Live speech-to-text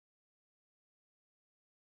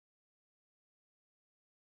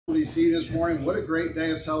You see this morning, what a great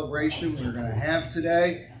day of celebration we're going to have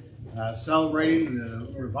today, celebrating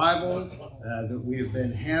the revival that we have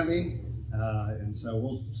been having, and so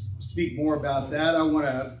we'll speak more about that.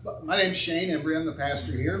 My name's Shane Embry, I'm the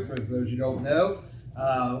pastor here, for those you don't know.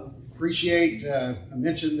 I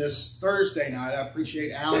mentioned this Thursday night, I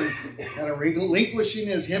appreciate Alan kind of relinquishing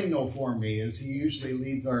his hymnal for me, as he usually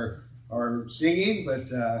leads our singing,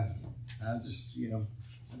 but I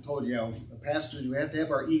told you, pastors, we have to have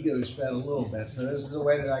our egos fed a little bit. So this is a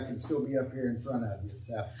way that I can still be up here in front of you.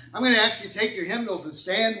 So I'm going to ask you to take your hymnals and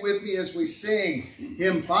stand with me as we sing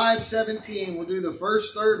hymn 517. We'll do the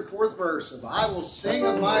first, third, and fourth verse of I Will Sing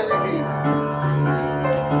of My Redeemer.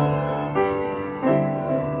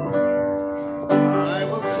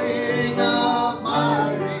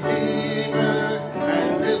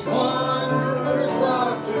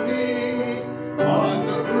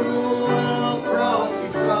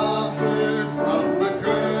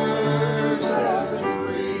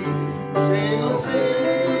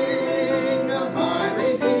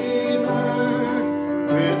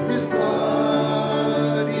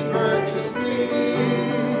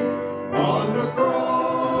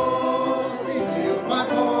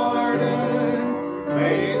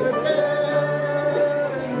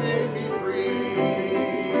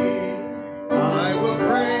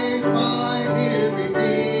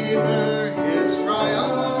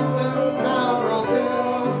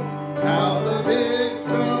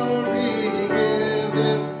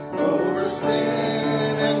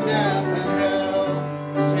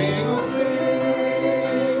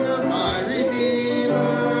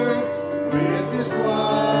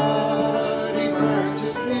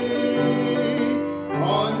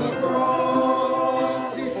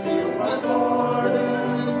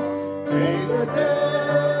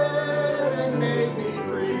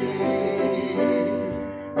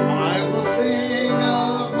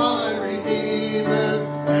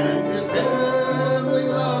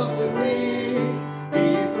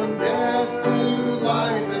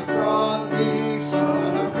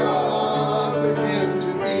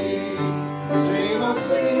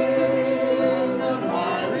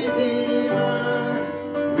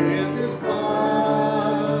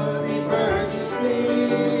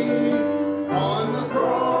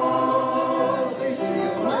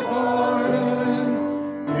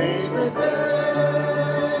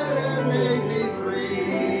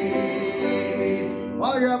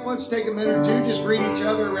 Let's take a minute or two, just greet each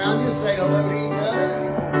other around you, say hello to each other.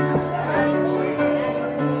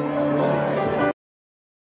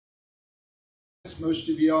 Most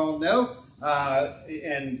of you all know,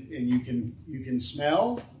 and you can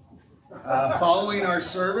smell. Following our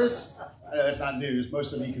service, that's not news.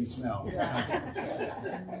 Most of you can smell. Say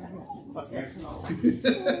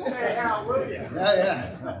hallelujah.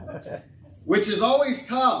 Yeah. Which is always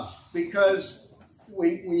tough because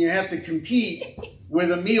when you have to compete with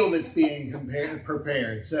a meal that's being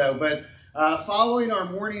prepared. But following our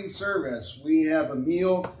morning service, we have a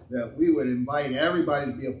meal that we would invite everybody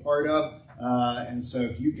to be a part of. And so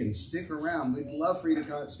if you can stick around, we'd love for you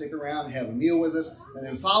to stick around and have a meal with us. And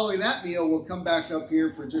then following that meal, we'll come back up here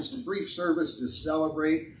for just a brief service to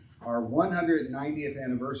celebrate our 190th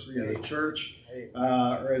anniversary of the church.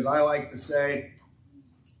 Or as I like to say,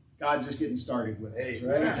 God just getting started with us,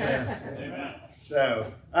 right?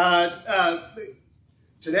 So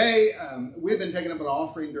today, we've been taking up an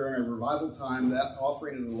offering during our revival time. That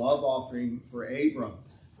offering is a love offering for Abram.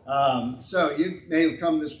 So you may have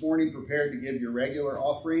come this morning prepared to give your regular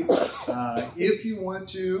offering. If you want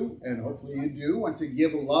to, and hopefully you do, want to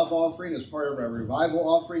give a love offering as part of our revival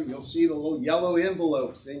offering, you'll see the little yellow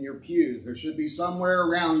envelopes in your pews. There should be somewhere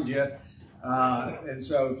around you. And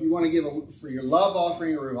so if you want to give for your love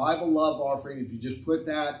offering, a revival love offering, if you just put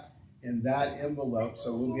that in that envelope,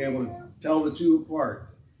 so we'll be able to tell the two apart.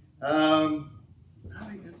 I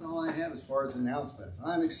think that's all I have as far as announcements.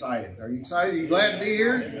 I'm excited. Are you excited? Are you glad to be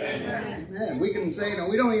here? Amen. We can say,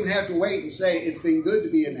 we don't even have to wait and say it's been good to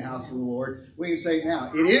be in the house of the Lord. We can say now,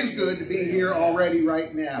 it is good to be here already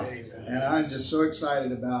right now. And I'm just so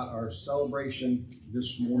excited about our celebration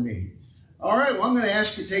this morning. All right, well, I'm going to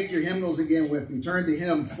ask you to take your hymnals again with me. Turn to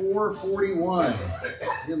hymn 441.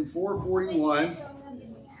 Hymn 441.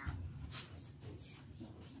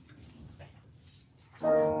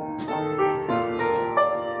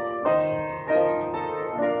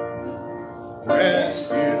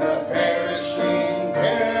 Rescue the perishing,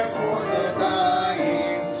 care for the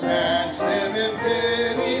dying, snatch them in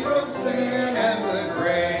pity from sin and the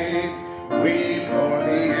grave. Weep for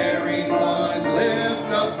the erring one,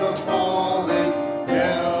 lift up the fallen,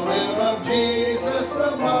 tell them of Jesus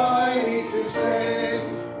the mighty to save.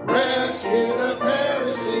 Rescue the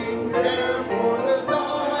perishing,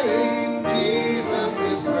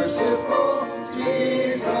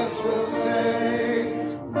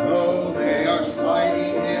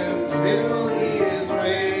 still he is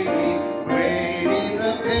waiting, waiting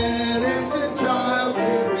the penitent child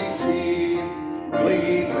to receive.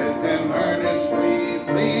 Plead with them earnestly,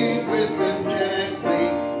 plead with them gently.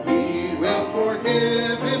 He will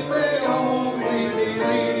forgive if they only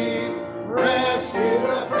believe. Rescue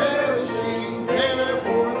the perishing, care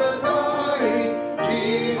for the dying.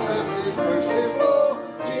 Jesus is merciful,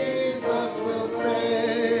 Jesus will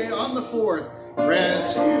save. On the fourth,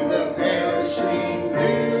 rescue the perishing,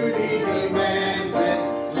 duty demands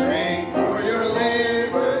it. Strength for your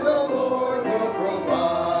labor, the Lord will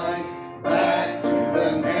provide. Back to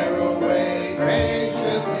the narrow way,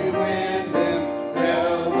 patiently win them.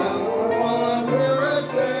 Tell them we're one where a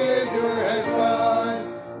Savior has died.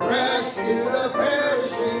 Rescue the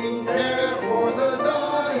perishing, care for the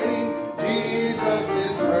dying. Jesus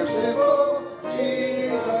is merciful,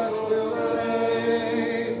 Jesus will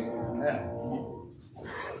save. Amen.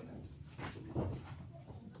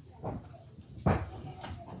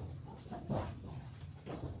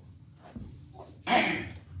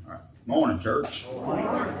 Morning, church.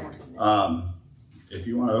 If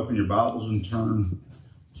you want to open your Bibles and turn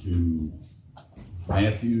to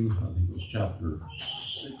Matthew, I think it was chapter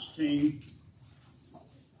 16.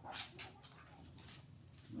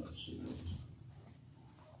 Let's see.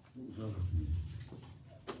 What was over here?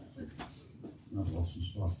 I've lost some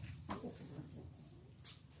spot.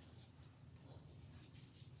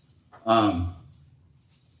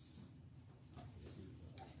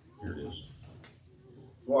 Here it is.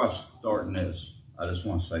 Before I start in this, I just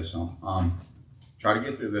want to say something. Try to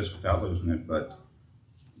get through this without losing it, but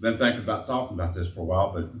I've been thinking about talking about this for a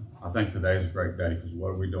while, but I think today is a great day because what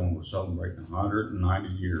are we doing? We're celebrating 190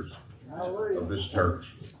 years of this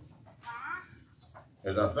church.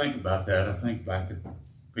 As I think about that, I think back at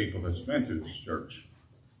people that's been through this church.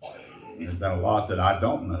 There's been a lot that I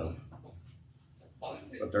don't know,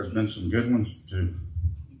 but there's been some good ones to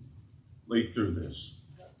lead through this.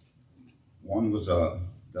 One was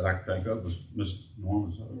that I can think of was Miss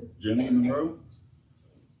Norma's Jenny Monroe.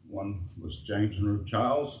 One was James and Ruth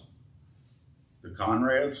Childs, the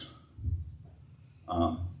Conrads.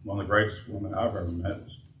 One of the greatest women I've ever met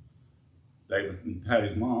was David and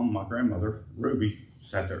Patty's mom, my grandmother, Ruby,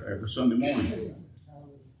 sat there every Sunday morning.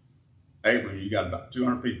 Abram, you got about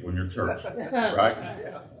 200 people in your church, right?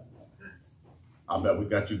 I bet we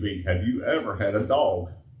got you beat. Have you ever had a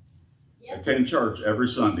dog attend church every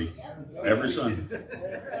Sunday? Every Sunday.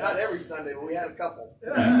 Not every Sunday, but we had a couple.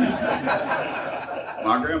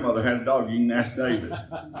 My grandmother had a dog. You can ask David.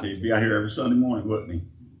 He'd be out here every Sunday morning, wouldn't he?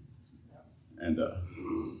 And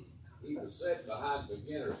he was sitting behind the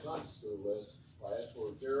beginner Sunday school class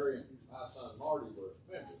where Jerry and my son Marty were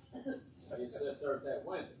members. He'd sit there at that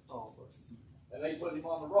window. And they put him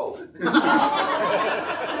on the road.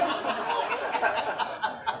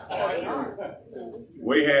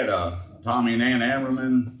 We had Tommy and Ann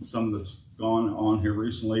Ammerman, some that's gone on here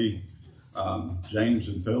recently, James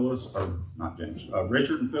and Phyllis, or not James,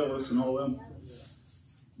 Richard and Phyllis and all of them.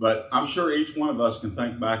 But I'm sure each one of us can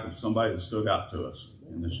think back of somebody that stood out to us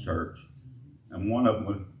in this church. And one of them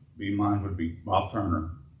would be Bob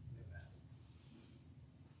Turner.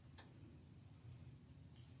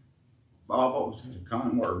 Bob always had a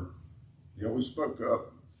kind word. He always spoke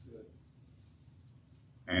up.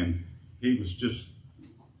 And he was just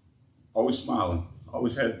always smiling,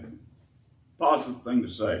 always had a positive thing to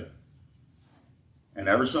say. And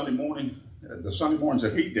every Sunday morning, the Sunday mornings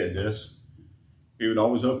that he did this, he would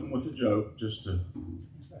always open with a joke just to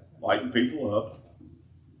lighten people up.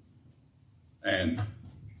 And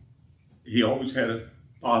he always had a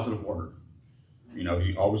positive word. You know,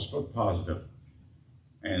 he always spoke positive.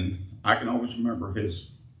 And I can always remember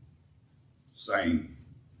his saying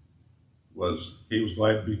was he was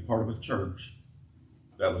glad to be part of a church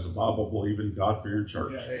that was a Bible-believing, God-fearing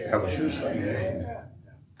church. That was his thing.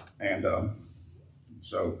 And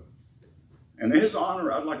and in his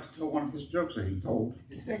honor, I'd like to tell one of his jokes that he told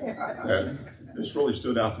that this really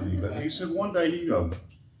stood out to me. But he said one day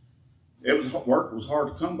work was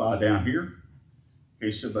hard to come by down here.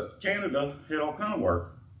 He said, but Canada had all kind of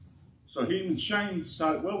work. So he and Shane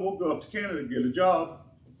decided, well, we'll go up to Canada and get a job,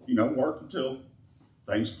 work until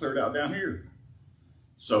things cleared out down here.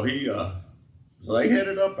 So so they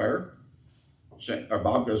headed up there.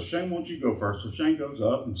 Bob goes, Shane, why don't you go first? So Shane goes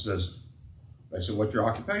up and says, they said, what's your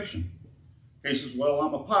occupation? He says, well,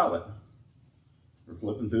 I'm a pilot. We're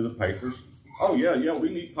flipping through the papers. Oh, yeah, we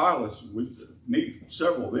need pilots. We need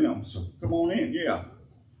several of them, so come on in, yeah.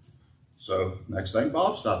 So next thing,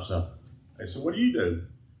 Bob stops up. They said, what do you do?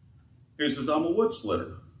 He says, I'm a wood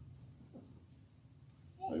splitter.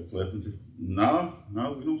 They flipping through. No,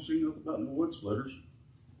 we don't see nothing about no wood splitters.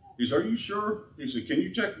 He said, are you sure? He said, can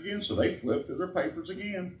you check again? So they flipped through their papers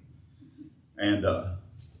again. And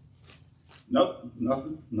nope,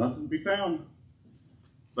 nothing to be found.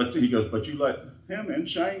 But he goes, but you let him in,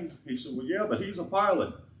 Shane? He said, well, yeah, but he's a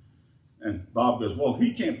pilot. And Bob goes, well,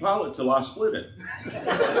 he can't pilot till I split it.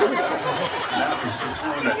 That was just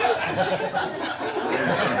one that.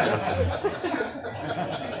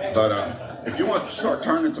 But if you want to start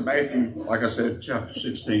turning to Matthew, like I said, chapter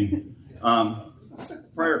 16,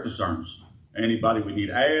 prayer concerns. Anybody we need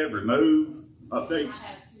to add, remove, updates? I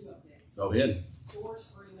have 2 updates. Go ahead.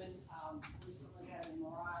 Doris Freeman recently had an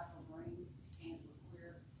MRI. Her brain scans were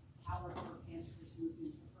clear. However, her cancer has moved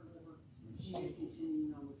into her liver. She is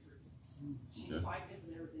continuing on with treatments. She's fighting it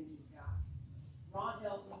with everything she's got. Ron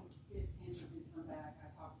Helton, his cancer did come back.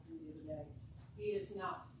 I talked to him the other day. He is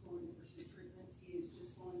not going to pursue treatments. He is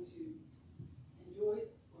just going to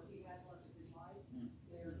enjoy what he has left of his life.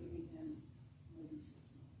 They are giving him maybe 6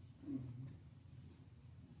 months.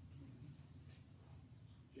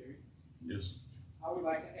 Jerry? Yes. I would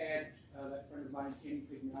like to add that friend of mine, Kenny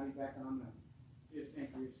Pignati, back on his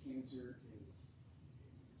pancreas cancer is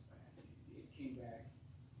bad. It came back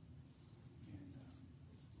and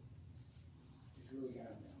it's really got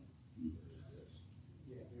him down.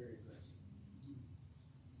 Yeah, very aggressive.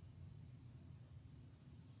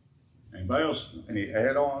 Anybody else? Any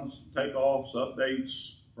add-ons, takeoffs,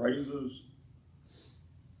 updates, praises?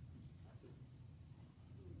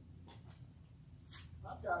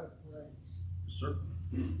 I've got a praise. Yes, sir.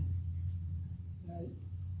 Now,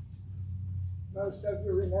 most of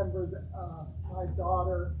you remember that, my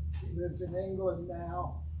daughter, she lives in England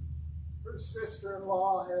now. Her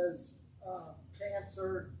sister-in-law has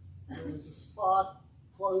cancer. There was a spot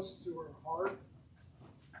close to her heart.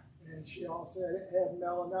 And she also had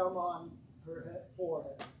melanoma on her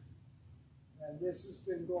forehead. And this has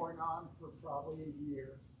been going on for probably a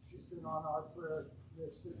year. She's been on our prayer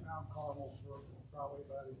list at Mount Carmel for probably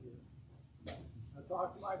about a year. I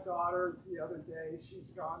talked to my daughter the other day.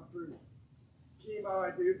 She's gone through chemo,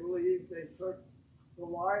 I do believe. They took the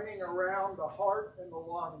lining around the heart and the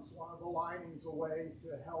lungs, one of the linings away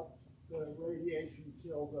to help the radiation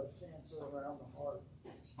kill the cancer around the heart.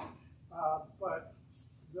 But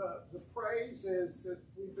the praise is that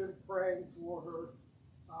we've been praying for her,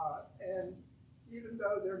 and even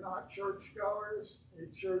though they're not churchgoers, a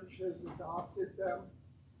church has adopted them.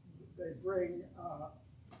 They bring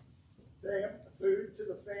food to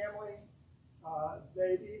the family.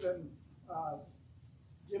 They've even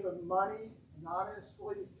given money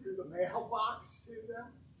anonymously through the mailbox to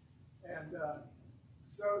them, and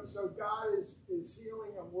so God is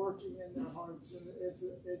healing and working in their hearts, and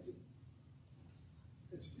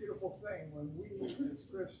it's a beautiful thing when we as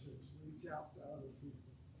Christians reach out to other people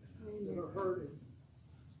that are hurting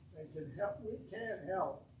and can help. We can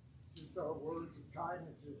help. Just our words of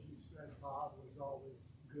kindness, as you said, Bob was always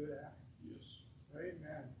good at. Yes.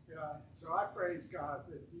 Amen. So I praise God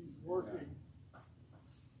that He's working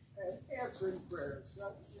and answering prayers.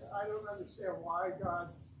 I don't understand why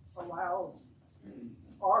God allows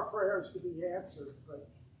our prayers to be answered, but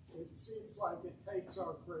it seems like it takes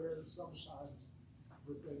our prayers sometimes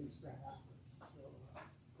for things to happen. So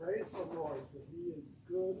praise the Lord that He is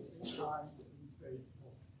good and kind and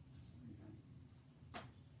faithful.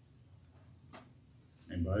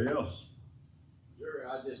 Anybody else? Jerry,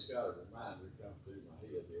 I just got a reminder come through my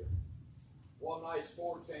head here. One night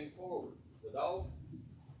Ford came forward. The dog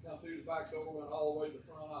come through the back door, went all the way to the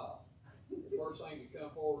front aisle. The first thing to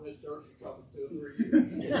come forward in this church in probably 2 or 3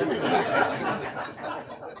 years.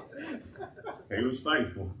 He was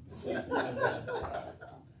faithful.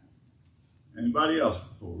 Anybody else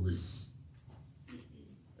before we read?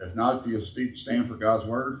 If not, if you'll stand for God's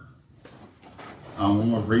word.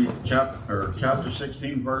 I'm going to read chapter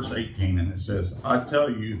 16, verse 18, and it says, I tell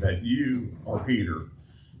you that you are Peter,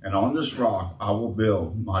 and on this rock I will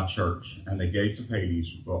build my church, and the gates of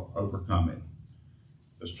Hades will overcome it.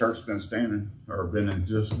 This church has been been in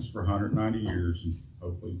existence for 190 years, and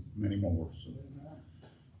hopefully many more. So,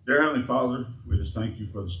 dear Heavenly Father, we just thank you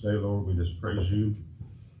for this day, Lord. We just praise you.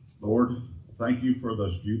 Lord, thank you for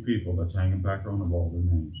those few people that's hanging back on the wall, their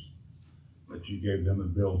names, that you gave them the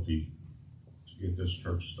ability to get this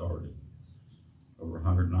church started over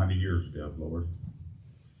 190 years ago, Lord.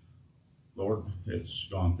 Lord, it's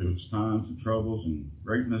gone through its times and troubles and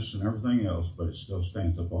greatness and everything else, but it still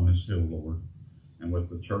stands up on this hill, Lord, and with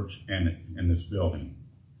the church in it, in this building.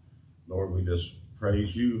 Lord, we just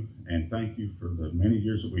praise you and thank you for the many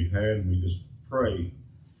years that we've had, and we just pray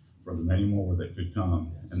for the many more that could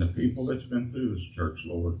come. And the people that's been through this church,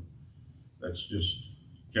 Lord, that's just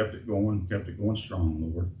kept it going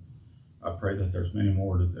strong, Lord. I pray that there's many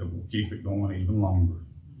more that will keep it going even longer.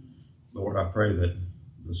 Lord, I pray that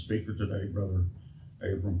the speaker today, Brother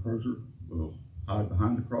Abram Crozier, will hide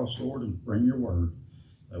behind the cross, Lord, and bring your word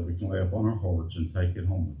that we can lay upon our hearts and take it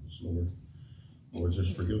home with us, Lord. Lord,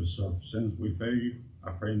 just forgive us our sins we fail you.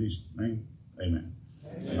 I pray in these name. Amen.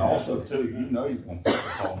 And also, too, you know you're going to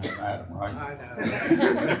call me Adam, right? I know.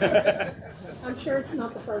 I'm sure it's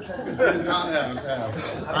not the first time. No.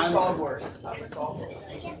 I've been called worse. I've been called worse.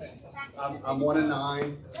 I'm 1 of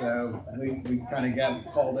 9, so we kind of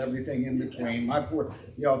got called everything in between. My poor,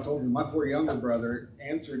 y'all told me, my poor younger brother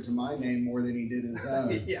answered to my name more than he did his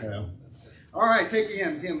own. Yeah. So, all right, take your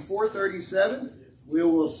hymn 437. We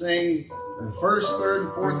will sing the first, third,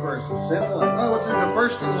 and fourth verse of Send the Light. Oh, it's in the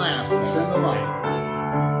first and last of Send the Light.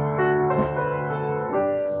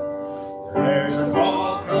 There's a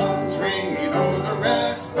call comes ringing o'er the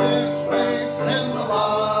restless waves. Send the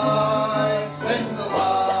light, send the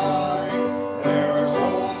light. There are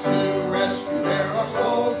souls to rescue, there are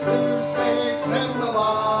souls to save. Send the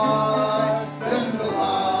light, send the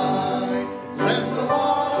light, send the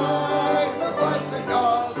light. The blessed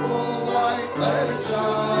gospel light, let it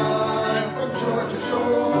shine from shore to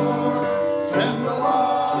shore. Send the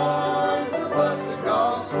light, the blessed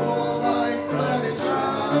gospel light, let it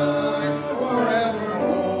shine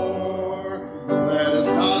forevermore. Let us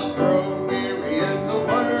not grow weary in the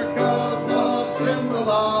work of love. Send the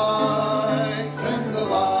light, send the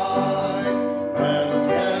light. Let us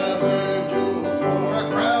gather jewels for a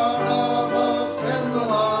crown of love. Send the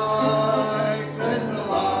light, send the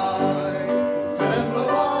light, send the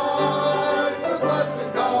light. The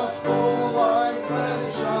blessed gospel light, let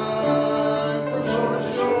it shine from shore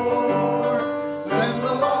to shore. Send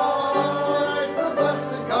the light, the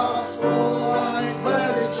blessed gospel light,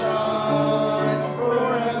 let it shine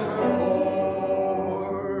forevermore.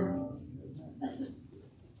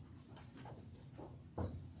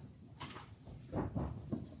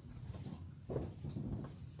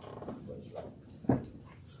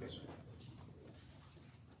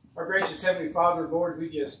 Our gracious Heavenly Father, Lord, we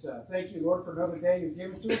just thank you, Lord, for another day you've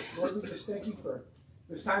given to us. Lord, we just thank you for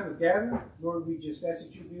this time of gathering. Lord, we just ask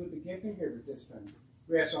that you be with the gift and giver this time.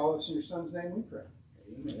 We ask all this in your Son's name we pray.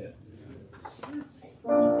 Amen.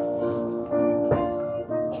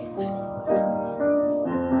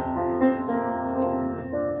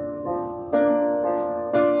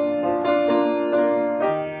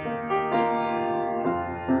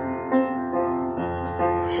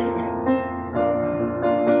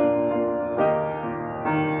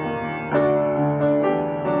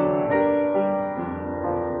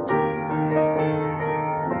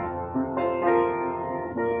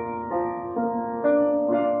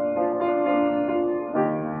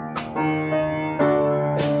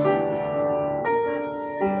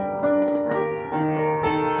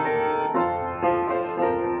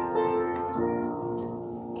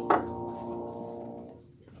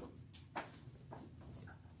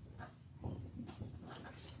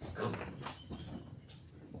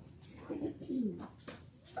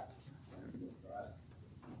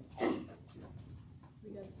 We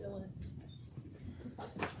got Dylan.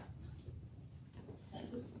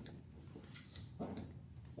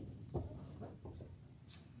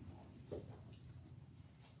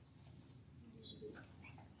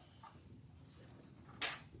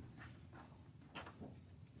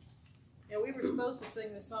 Yeah, we were supposed to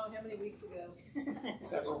sing this song how many weeks ago?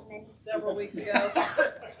 Several weeks ago.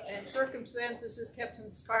 And circumstances just kept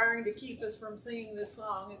conspiring to keep us from singing this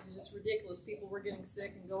song. It was just ridiculous. People were getting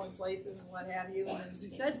sick and going places and what have you. And then he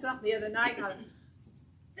said something the other night, and I thought,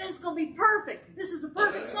 this is going to be perfect. This is the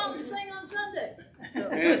perfect song to sing on Sunday. So.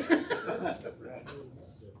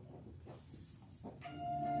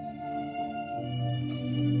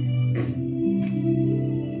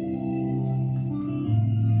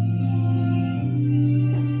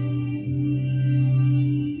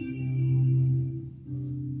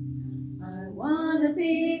 I want to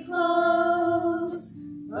be close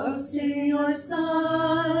to your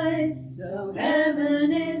side, so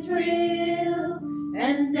heaven is real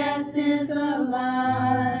and death is a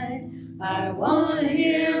lie. I want to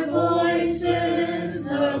hear voices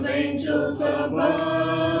of angels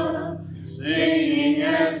above, singing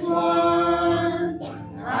as one,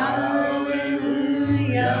 hallelujah,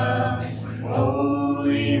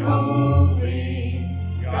 holy, holy,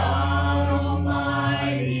 God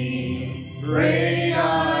Almighty, great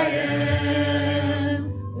I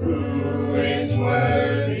am, who is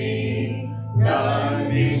worthy,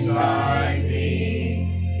 none beside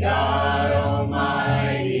thee, God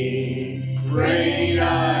Almighty, great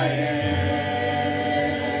I am.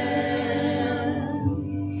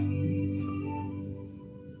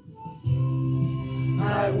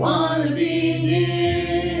 want to be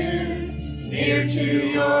near to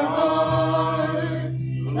your heart,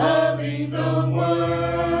 loving the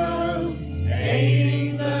world,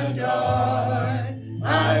 hating the dark.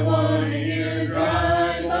 I want to hear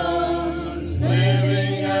dry bones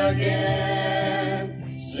living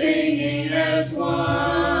again, singing as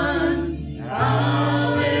one.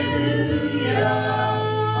 Hallelujah,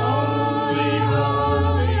 holy,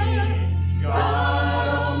 holy, God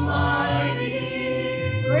Almighty,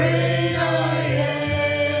 great I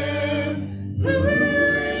am. Who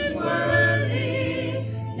is worthy?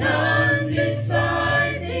 None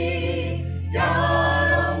beside thee, God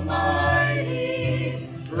Almighty,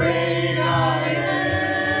 great I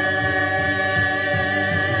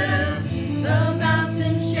am. The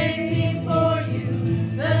mountains shake before you,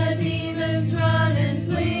 the demons run and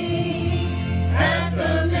flee. At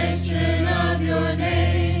the mention of your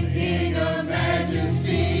name, King of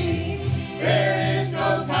majesty, there is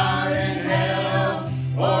no power in hell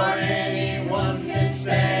or anyone can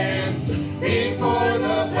stand before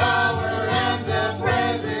the power and the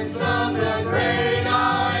presence of the great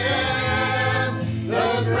I am,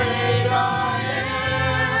 the great I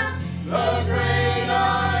am, the great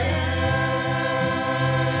I am,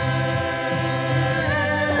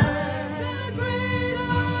 the great I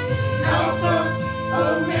am. Alpha,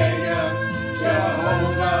 Omega,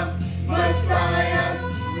 Jehovah, Messiah,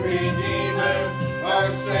 Redeemer, our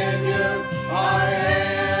Savior, I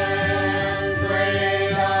am,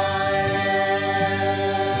 great I am.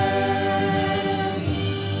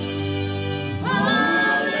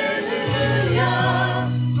 Hallelujah,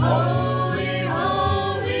 holy,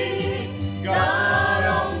 holy, God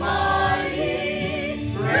Almighty,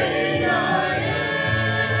 great I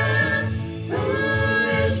am. Who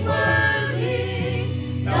is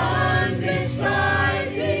worthy? None beside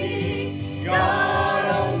thee, God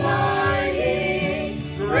Almighty,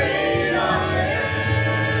 great I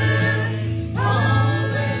am.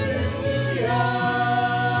 Hallelujah,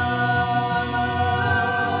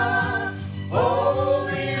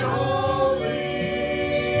 holy, holy.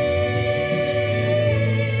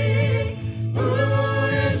 Who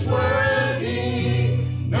is worthy?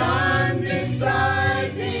 None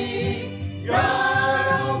beside thee, God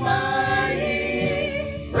Almighty,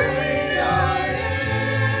 great I am.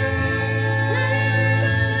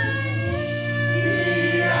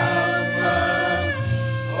 The Alpha,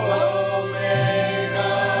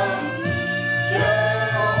 Omega,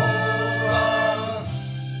 Jehovah,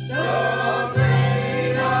 the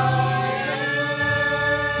great I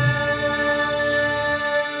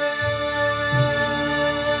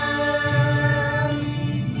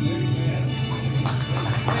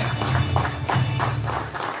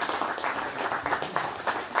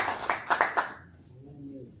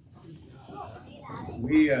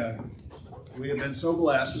We have been so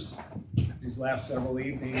blessed these last several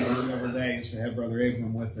evenings and several days to have Brother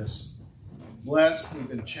Abram with us. Blessed, we've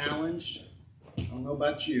been challenged. I don't know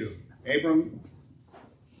about you. Abram,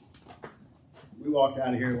 we walked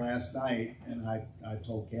out of here last night and I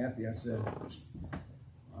told Kathy, I said,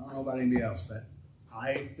 I don't know about anybody else, but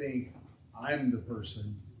I think I'm the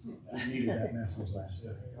person that needed that message last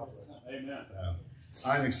night. Amen.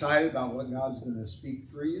 I'm excited about what God's going to speak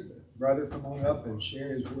through you. Brother, come on up and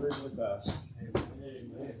share his word with us.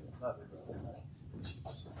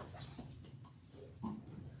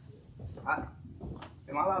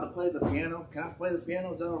 Am I allowed to play the piano? Can I play the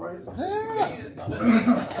piano? Is that all right?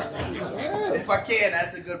 If I can,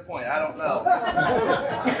 that's a good point. I don't know.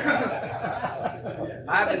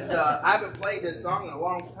 I haven't played this song in a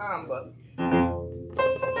long time, but.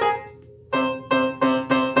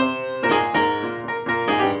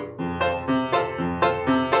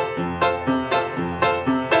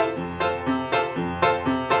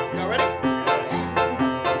 Y'all ready?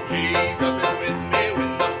 Jesus is with me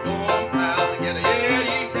when the storm clouds together. Yeah,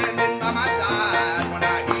 he's standing by my side when I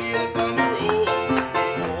hear the thunder roll. He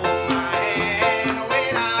holds my hand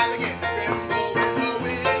when I begin to tremble when the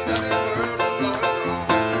wind of this world is blowing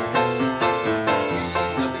strong.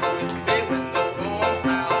 Jesus is with me when the storm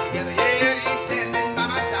clouds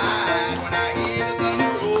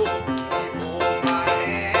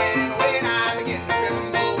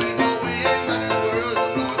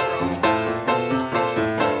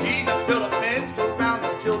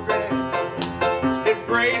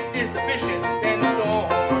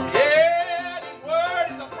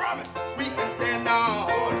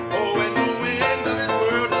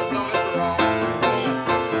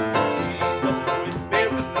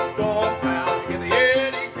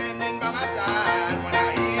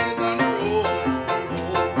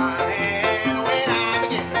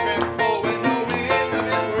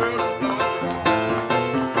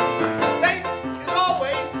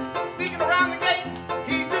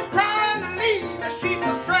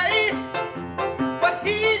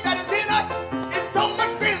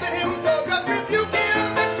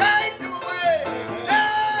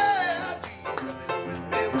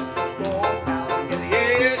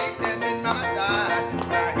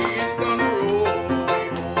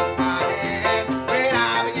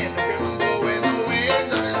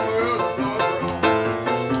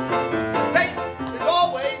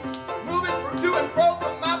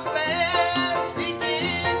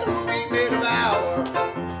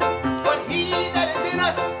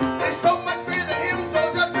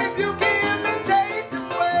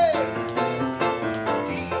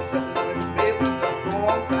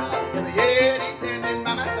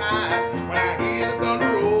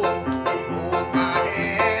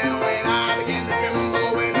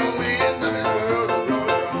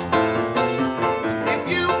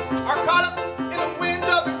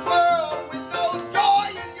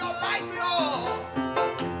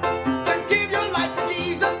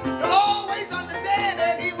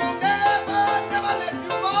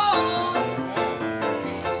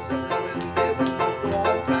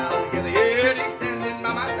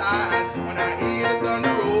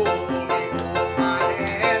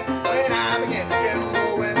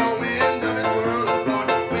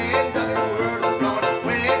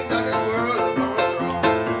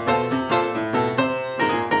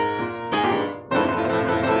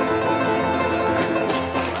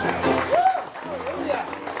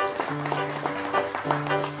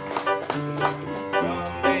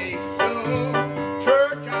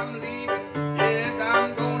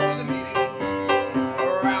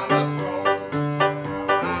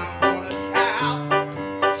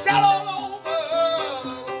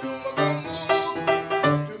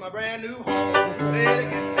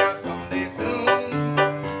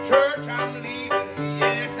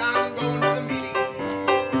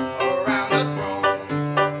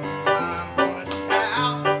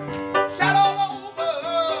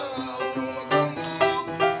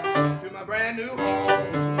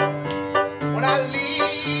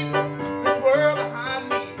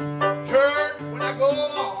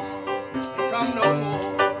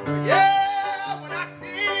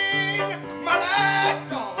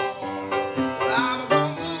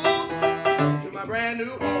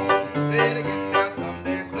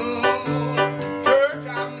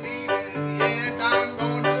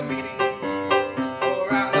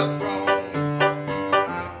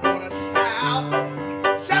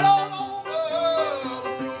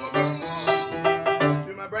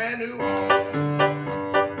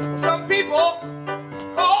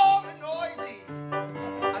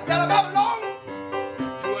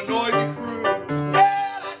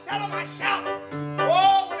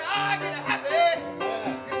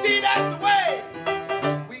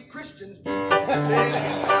Church,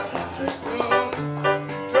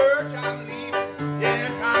 I'm leaving.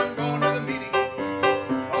 Yes, I'm going to the meeting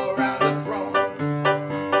around the throne.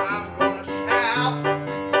 I'm gonna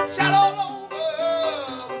shout all over.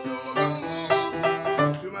 Soon we're gonna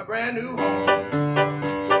move to my brand new home.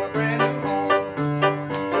 To my brand new home.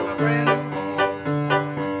 To my brand new home.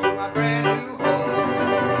 To my brand new home.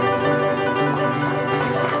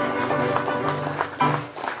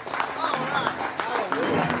 All right.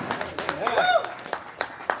 Woo!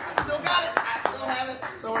 Still got it. I still have it.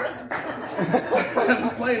 Sort of. I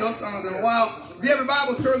haven't played those songs in a while. If you have your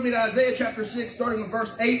Bibles, turn with me to Isaiah chapter 6, starting with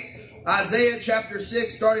verse 8. Isaiah chapter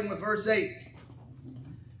 6, starting with verse 8.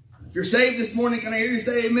 If you're saved this morning, can I hear you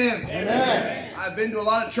say amen? Amen. I've been to a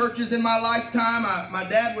lot of churches in my lifetime. My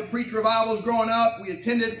dad would preach revivals growing up. We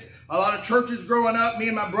attended a lot of churches growing up. Me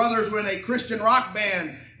and my brothers were in a Christian rock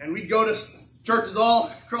band, and we'd go to churches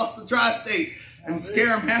all across the tri-state and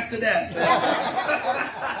scare them half to death.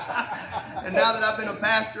 And now that I've been a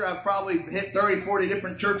pastor, I've probably hit 30, 40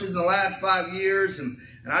 different churches in the last 5 years. And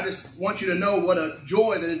I just want you to know what a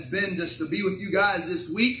joy that it's been just to be with you guys this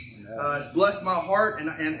week. It's blessed my heart.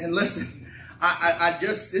 And listen,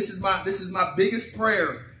 this is my biggest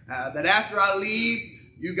prayer, that after I leave,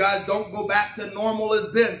 you guys don't go back to normal as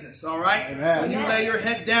business. All right. Amen. When you lay your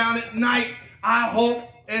head down at night, I hope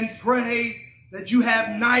and pray that you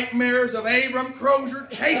have nightmares of Abram Crozier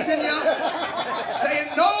chasing you, saying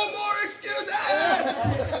no more excuses.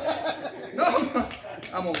 No,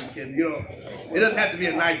 I'm only kidding. You know, it doesn't have to be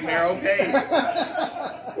a nightmare, okay?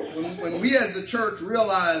 When we as the church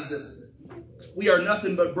realize that we are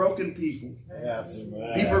nothing but broken people. Yes.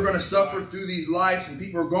 People are going to suffer through these lives, and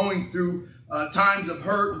people are going through times of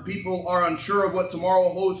hurt, and people are unsure of what tomorrow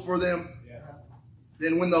holds for them. Yeah.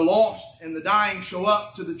 Then when the lost and the dying show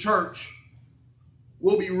up to the church,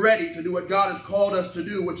 we'll be ready to do what God has called us to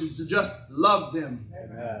do, which is to just love them.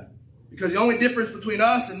 Amen. Because the only difference between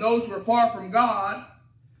us and those who are far from God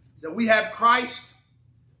is that we have Christ.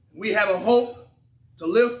 We have a hope to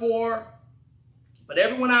live for. But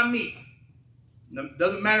everyone I meet,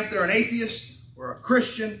 doesn't matter if they're an atheist or a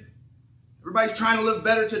Christian, everybody's trying to live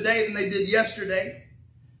better today than they did yesterday.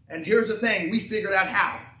 And here's the thing, we figured out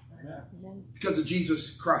how. Amen. Because of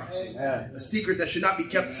Jesus Christ. Amen. A secret that should not be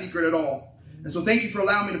kept secret at all. And so thank you for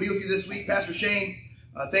allowing me to be with you this week. Pastor Shane,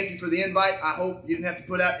 thank you for the invite. I hope you didn't have to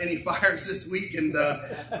put out any fires this week, and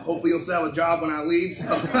hopefully you'll still have a job when I leave. So.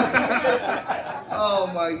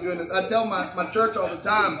 Oh my goodness. I tell my church all the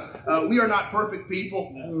time, we are not perfect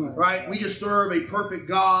people, right? We just serve a perfect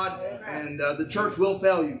God, and the church will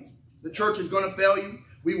fail you. The church is going to fail you.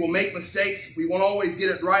 We will make mistakes. We won't always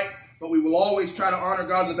get it right, but we will always try to honor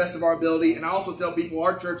God to the best of our ability. And I also tell people,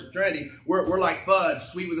 our church at Trinity, we're like fudge,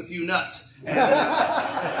 sweet with a few nuts. And,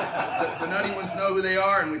 the nutty ones know who they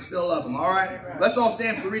are, and we still love them. All right? Let's all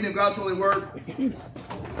stand for the reading of God's holy word.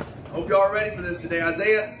 Hope y'all are ready for this today.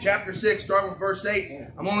 Isaiah chapter 6, starting with verse 8.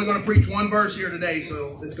 I'm only going to preach one verse here today,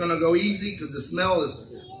 so it's going to go easy because the smell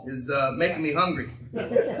is making me hungry.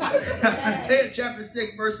 Isaiah chapter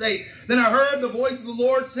 6, verse 8. Then I heard the voice of the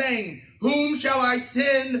Lord saying, whom shall I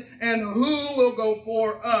send, and who will go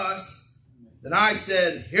for us? Then I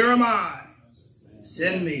said, here am I.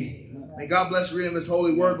 Send me. May God bless the reading of his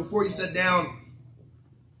holy word. Before you sit down,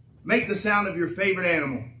 make the sound of your favorite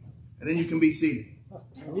animal, and then you can be seated.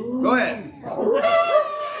 Go ahead. And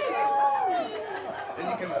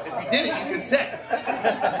you can, if you did it, you can sit.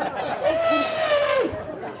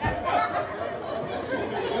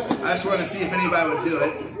 I just wanted to see if anybody would do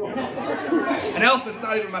it. An elephant's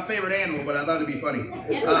not even my favorite animal, but I thought it'd be funny.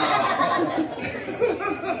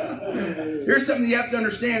 Here's something you have to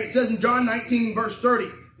understand. It says in John 19, verse 30,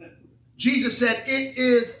 Jesus said, it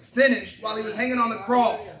is finished, while he was hanging on the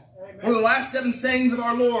cross. One of the last 7 sayings of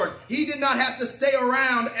our Lord. He did not have to stay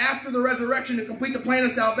around after the resurrection to complete the plan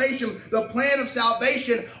of salvation. The plan of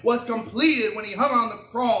salvation was completed when he hung on the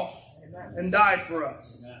cross and died for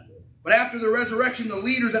us. But after the resurrection, the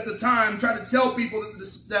leaders at the time tried to tell people that the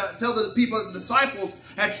disciples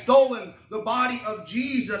had stolen the body of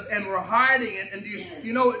Jesus and were hiding it. And do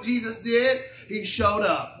you know what Jesus did? He showed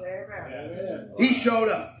up. He showed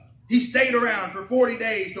up. He stayed around for 40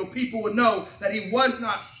 days so people would know that he was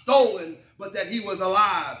not stolen, but that he was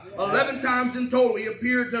alive. 11 times in total, he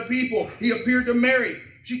appeared to people. He appeared to Mary.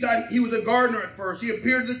 She thought he was a gardener at first. He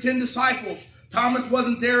appeared to the 10 disciples. Thomas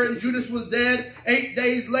wasn't there and Judas was dead. 8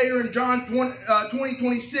 days later in John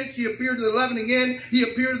 20:26, he appeared to the 11 again. He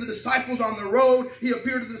appeared to the disciples on the road. He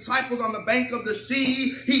appeared to the disciples on the bank of the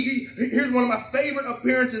sea. Here's one of my favorite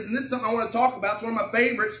appearances, and this is something I want to talk about. It's one of my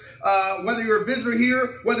favorites. Whether you're a visitor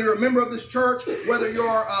here, whether you're a member of this church, whether you're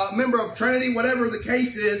a member of Trinity, whatever the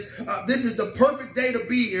case is, this is the perfect day to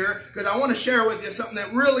be here, because I want to share with you something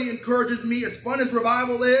that really encourages me. As fun as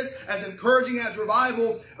revival is, as encouraging as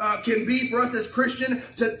revival can be for us as Christians,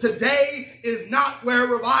 today is not where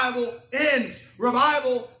revival ends.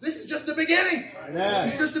 Revival, this is just the beginning. Amen.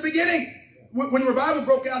 It's just the beginning. When revival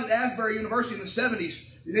broke out at Asbury University in the 70s,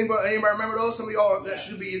 does anybody remember those? Some of y'all, that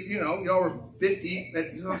should be, y'all were 50.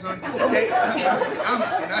 Okay.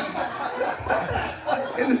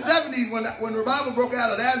 In the 70s, when revival broke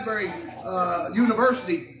out at Asbury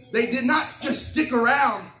University, they did not just stick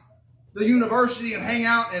around the university and hang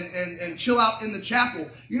out and chill out in the chapel.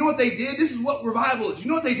 You know what they did? This is what revival is. You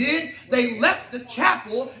know what they did? They left the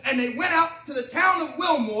chapel and they went out to the town of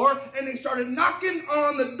Wilmore and they started knocking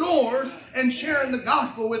on the doors and sharing the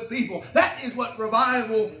gospel with people. That is what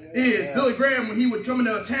revival is. Yeah. Billy Graham, when he would come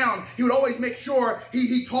into a town, he would always make sure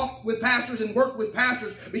he talked with pastors and worked with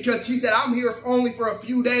pastors, because he said, I'm here only for a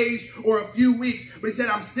few days or a few weeks. But he said,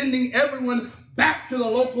 I'm sending everyone back to the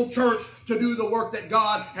local church to do the work that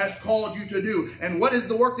God has called you to do. And what is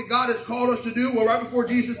the work that God has called us to do? Well, right before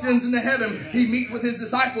Jesus sends into heaven, he meets with his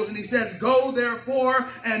disciples and he says, go therefore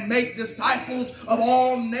and make disciples of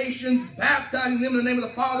all nations, baptizing them in the name of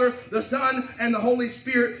the Father, the Son, and the Holy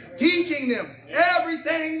Spirit, teaching them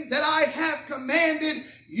everything that I have commanded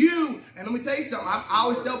you. And let me tell you something. I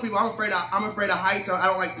always tell people I'm afraid of heights. I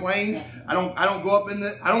don't like planes. I don't go up in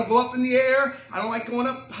the air. I don't like going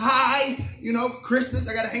up high. Christmas,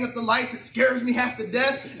 I got to hang up the lights. It scares me half to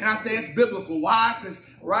death. And I say it's biblical. Why? Because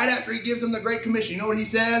right after he gives them the Great Commission, you know what he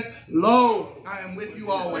says? Lo, I am with you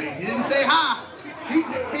always. He didn't say hi. He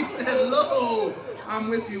said, lo, I'm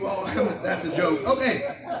with you always. That's a joke. Okay.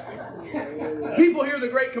 People hear the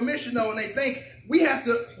Great Commission, though, and they think we have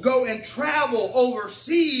to go and travel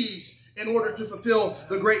overseas in order to fulfill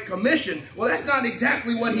the Great Commission. Well, that's not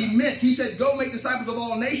exactly what he meant. He said, go make disciples of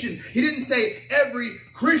all nations. He didn't say every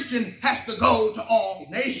Christian has to go to all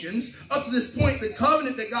nations. Up to this point, the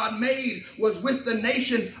covenant that God made was with the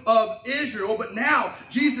nation of Israel. But now,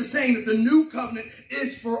 Jesus is saying that the new covenant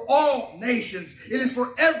is for all nations. It is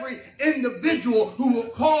for every individual who will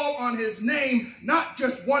call on his name, not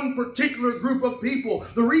just one particular group of people.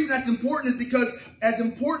 The reason that's important is because as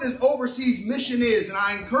important as overseas mission is, and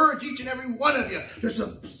I encourage each and every one of you to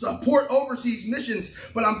support overseas missions,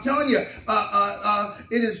 but I'm telling you,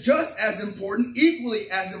 it is just as important, equally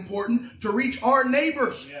as important, to reach our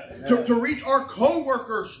neighbors, to reach our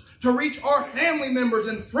co-workers, to reach our family members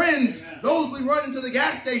and friends, those we run into the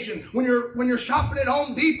gas station, when you're shopping at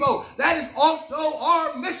Home Depot. That is also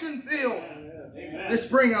our mission field. Amen. This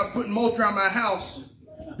spring I was putting mulch around my house,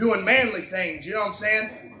 doing manly things, you know what I'm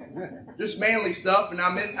saying? Just manly stuff, and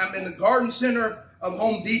I'm in the garden center of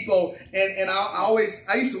Home Depot, and I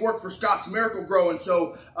used to work for Scott's Miracle Grow, and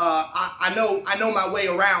so I know my way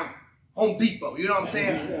around Home Depot. You know what I'm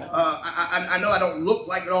saying? I know I don't look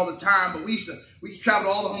like it all the time, but we used to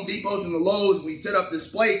travel to all the Home Depots and the Lowe's, and we'd set up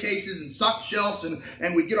display cases and stock shelves,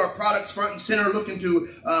 and we'd get our products front and center, looking to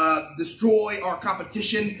destroy our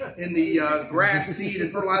competition in the grass, seed,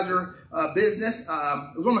 and fertilizer business.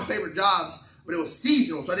 It was one of my favorite jobs, but it was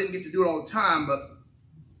seasonal, so I didn't get to do it all the time.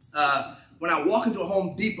 But when I walk into a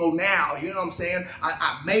Home Depot now, you know what I'm saying?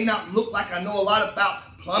 I may not look like I know a lot about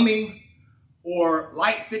plumbing or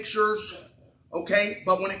light fixtures, okay?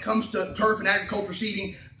 But when it comes to turf and agriculture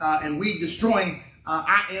seeding and weed destroying,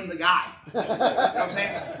 I am the guy. You know what I'm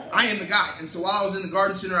saying? I am the guy. And so while I was in the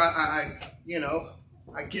garden center, I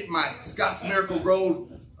get my Scott's Miracle Grow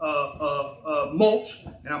mulch,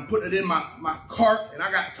 and I'm putting it in my cart, and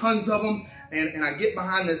I got tons of them, and I get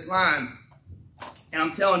behind this line, and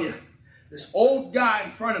I'm telling you, this old guy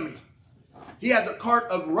in front of me, he has a cart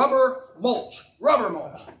of rubber mulch.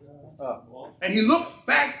 And he looks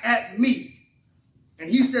back at me, and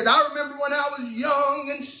he says, I remember when I was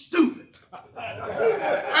young and stupid.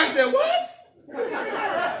 I said, what? What'd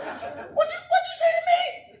you say to me?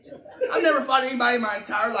 I've never fought anybody in my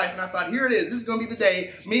entire life, and I thought, here it is. This is going to be the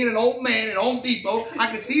day me and an old man at Home Depot. I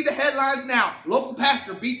can see the headlines now. Local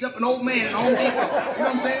pastor beats up an old man at Home Depot. You know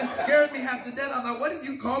what I'm saying? Scared me half to death. I thought, what did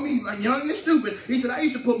you call me? He's like, young and stupid. He said, I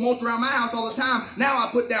used to put mulch around my house all the time. Now I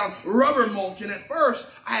put down rubber mulch. And at first,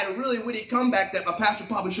 I had a really witty comeback that a pastor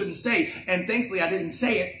probably shouldn't say. And thankfully, I didn't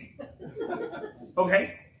say it.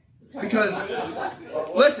 Okay? Because,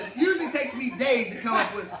 listen, it usually takes me days to come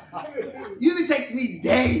up with me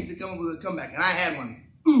days to come up with a comeback, and I had one.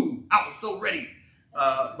 Ooh, I was so ready.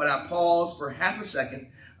 But I paused for half a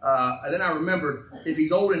second, and then I remembered, if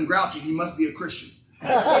he's old and grouchy, he must be a Christian.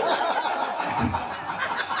 I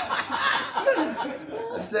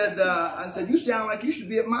said, you sound like you should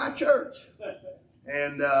be at my church.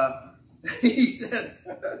 And he said,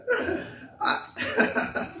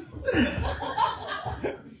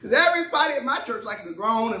 because everybody at my church likes to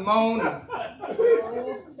groan and moan. I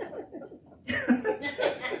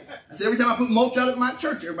said, every time I put mulch out at my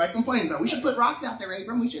church, everybody complains about it. We should put rocks out there,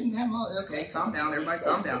 Abram. We shouldn't have mulch. Okay, calm down, everybody,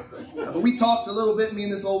 calm down. But we talked a little bit, me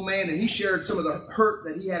and this old man, and he shared some of the hurt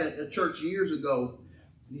that he had at a church years ago.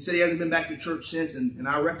 And he said he hasn't been back to church since, and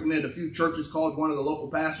I recommended a few churches, called one of the local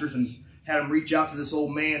pastors and had him reach out to this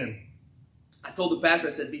old man. And I told the pastor,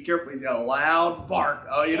 I said, be careful, he's got a loud bark.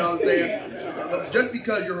 Oh, you know what I'm saying? But just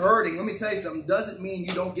because you're hurting, let me tell you something, doesn't mean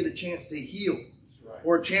you don't get a chance to heal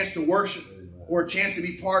or a chance to worship or a chance to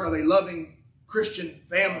be part of a loving Christian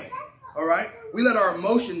family. All right? We let our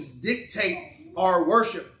emotions dictate our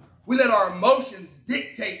worship. We let our emotions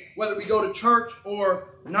dictate whether we go to church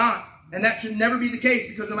or not. And that should never be the case,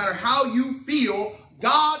 because no matter how you feel,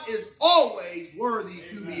 God is always worthy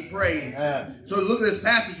to be praised. So look at this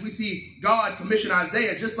passage. We see God commission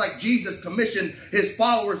Isaiah just like Jesus commissioned his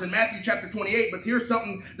followers in Matthew chapter 28. But here's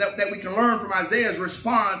something that we can learn from Isaiah's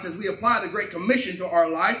response as we apply the Great Commission to our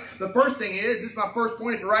life. The first thing is, this is my first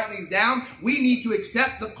point if you're writing these down, we need to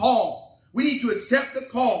accept the call. We need to accept the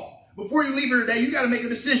call. Before you leave here today, you got to make a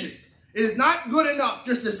decision. It is not good enough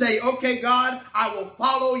just to say, okay, God, I will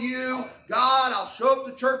follow you. God, I'll show up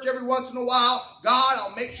to church every once in a while. God,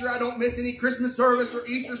 I'll make sure I don't miss any Christmas service or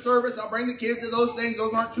Easter service. I'll bring the kids to those things.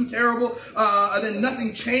 Those aren't too terrible. And then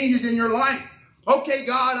nothing changes in your life. Okay,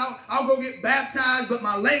 God, I'll go get baptized, but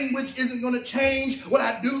my language isn't going to change. What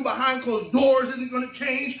I do behind closed doors isn't going to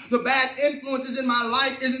change. The bad influences in my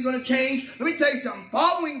life isn't going to change. Let me tell you something.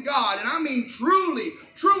 Following God, and I mean truly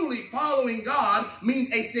following God,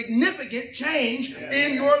 means a significant change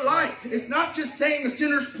in your life. It's not just saying a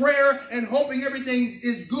sinner's prayer and hoping everything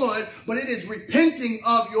is good, but it is repenting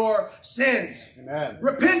of your sins. Amen.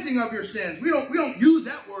 Repenting of your sins. We don't use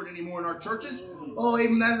that word anymore in our churches. Oh,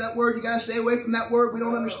 even that word, you got to stay away from that word. We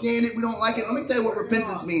don't understand it. We don't like it. Let me tell you what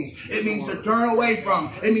repentance means. It means to turn away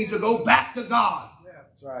from. It means to go back to God.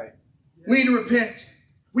 That's right. We need to repent.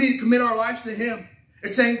 We need to commit our lives to him.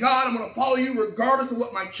 It's saying, God, I'm going to follow you regardless of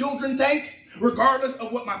what my children think, regardless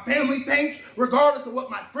of what my family thinks, regardless of what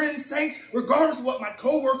my friends think, regardless of what my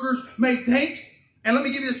coworkers may think. And let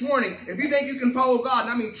me give you this warning. If you think you can follow God,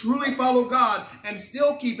 and I mean truly follow God, and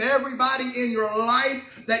still keep everybody in your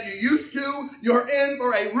life that you used to, you're in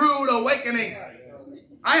for a rude awakening.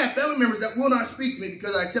 I have family members that will not speak to me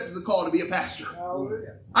because I accepted the call to be a pastor.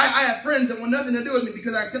 I have friends that want nothing to do with me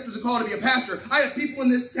because I accepted the call to be a pastor. I have people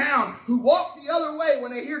in this town who walk the other way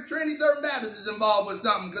when they hear Trinity Southern Baptist is involved with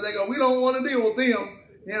something, because they go, we don't want to deal with them.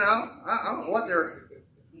 You know, I don't know what they're...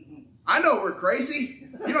 I know we're crazy.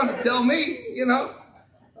 You don't have to tell me, you know.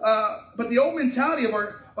 But the old mentality of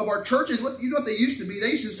our churches, you know what they used to be?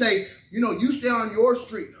 They used to say, you know, you stay on your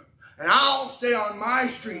street and I'll stay on my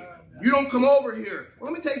street. You don't come over here.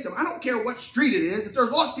 Well, let me tell you something. I don't care what street it is. If there's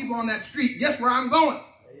lost people on that street, guess where I'm going?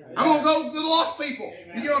 I'm going to go to the lost people.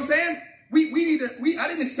 You know what I'm saying? I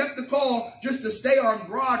didn't accept the call just to stay on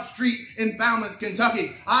Broad Street in Falmouth,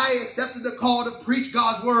 Kentucky. I accepted the call to preach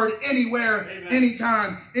God's word anywhere,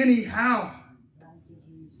 anytime, anyhow.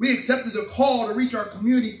 We accepted the call to reach our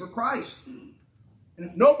community for Christ. And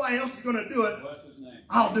if nobody else is going to do it,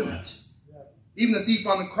 I'll do it. Even the thief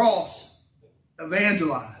on the cross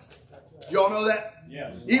evangelized. Y'all know that?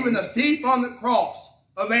 Yes. Even the thief on the cross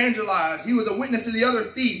evangelized. He was a witness to the other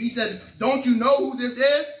thief. He said, don't you know who this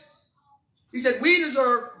is? He said, we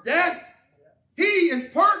deserve death. He is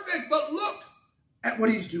perfect, but look at what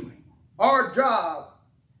he's doing. Our job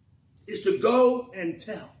is to go and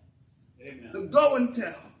tell. Amen. To go and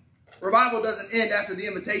tell. Revival doesn't end after the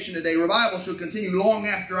invitation today. Revival should continue long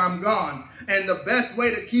after I'm gone. And the best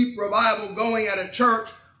way to keep revival going at a church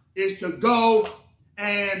is to go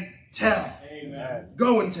and tell. Amen.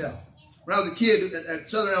 Go and tell. When I was a kid at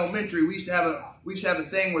Southern Elementary, we used to have a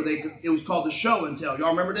thing where it was called the show and tell.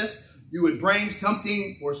 Y'all remember this? You would bring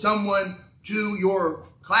something or someone to your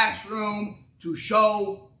classroom to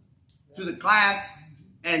show to the class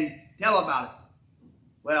and tell about it.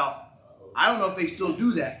 Well, I don't know if they still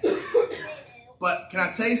do that. But can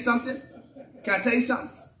I tell you something? Can I tell you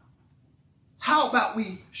something? How about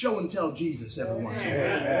we show and tell Jesus every once in a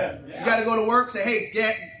while? You got to go to work, say, hey,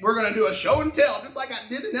 we're going to do a show and tell, just like I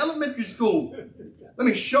did in elementary school. Let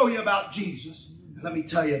me show you about Jesus. And let me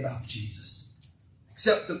tell you about Jesus.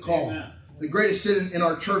 Accept the call. Amen. The greatest sin in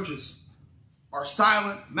our churches are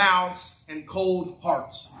silent mouths and cold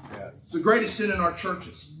hearts. Yes. It's the greatest sin in our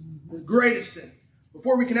churches. The greatest sin.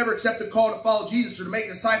 Before we can ever accept the call to follow Jesus or to make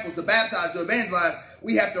disciples, to baptize, to evangelize,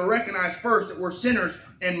 we have to recognize first that we're sinners,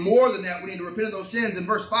 and more than that, we need to repent of those sins. In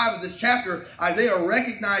verse 5 of this chapter, Isaiah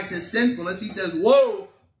recognized his sinfulness. He says, "Woe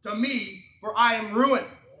to me, for I am ruined,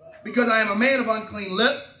 because I am a man of unclean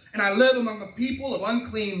lips, and I live among a people of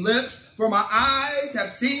unclean lips. For my eyes have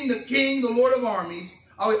seen the King, the Lord of armies."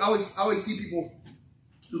 I always see people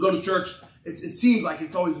who go to church. It seems like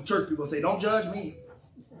it's always the church people say, "Don't judge me."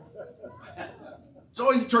 It's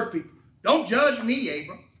always the church people. "Don't judge me,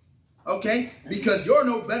 Abram. Okay? Because you're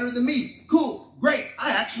no better than me." Cool. Great.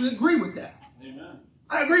 I actually agree with that. Amen.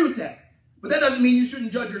 I agree with that. But that doesn't mean you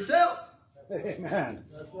shouldn't judge yourself. Amen.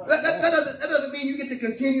 That doesn't mean you get to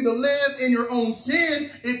continue to live in your own sin.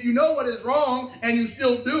 If you know what is wrong and you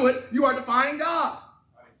still do it, you are defying God.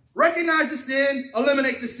 Recognize the sin,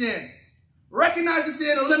 eliminate the sin. Recognize the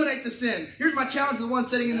sin, eliminate the sin. Here's my challenge to the one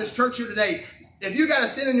sitting in this church here today. If you got a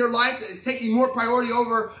sin in your life that is taking more priority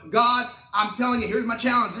over God, I'm telling you, here's my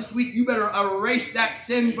challenge. This week, you better erase that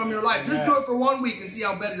sin from your life. Just do it for 1 week and see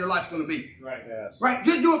how better your life's going to be. Right. Yes. Right?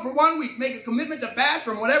 Just do it for 1 week. Make a commitment to fast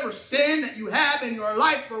from whatever sin that you have in your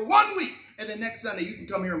life for 1 week. And then next Sunday, you can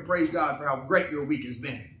come here and praise God for how great your week has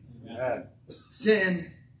been. Amen.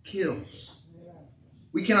 Sin kills.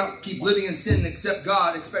 We cannot keep living in sin and expect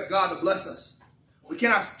God to bless us. We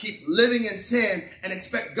cannot keep living in sin and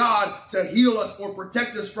expect God to heal us or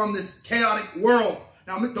protect us from this chaotic world.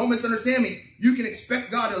 Now, don't misunderstand me. You can expect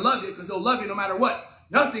God to love you because he'll love you no matter what.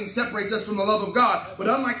 Nothing separates us from the love of God. But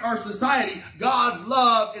unlike our society, God's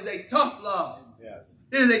love is a tough love. Yes.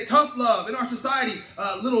 It is a tough love. In our society,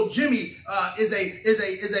 little Jimmy is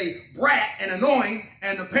a brat and annoying,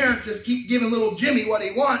 and the parents just keep giving little Jimmy what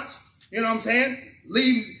he wants. You know what I'm saying?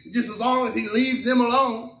 Just as long as he leaves them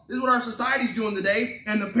alone. This is what our society's doing today.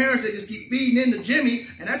 And the parents, they just keep feeding into Jimmy,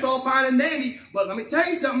 and that's all fine and dandy. But let me tell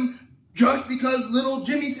you something. Just because little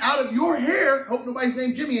Jimmy's out of your hair, hope nobody's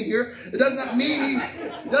named Jimmy in here, it doesn't mean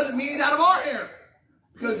he's out of our hair.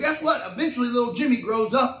 Because guess what? Eventually little Jimmy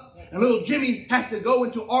grows up, and little Jimmy has to go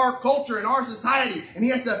into our culture and our society. And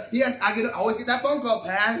I always get that phone call,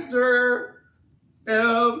 Pastor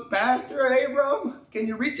Abram, can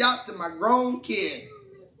you reach out to my grown kid?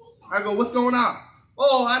 I go, what's going on?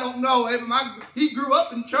 Oh, I don't know, Abram. He grew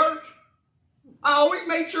up in church. I always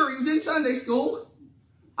made sure he was in Sunday school.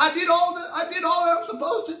 I did all that I'm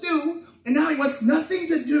supposed to do, and now he wants nothing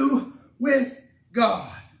to do with God.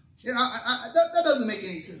 You know, that doesn't make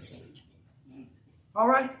any sense to me. All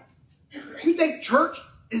right? You think church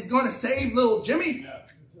is going to save little Jimmy?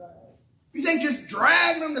 You think just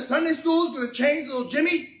dragging him to Sunday school is going to change little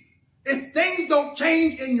Jimmy? If things don't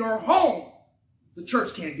change in your home, the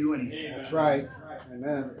church can't do anything. That's right.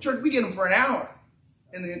 Amen. Church, we get them for an hour.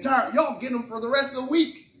 And y'all get them for the rest of the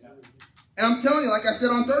week. And I'm telling you, like I said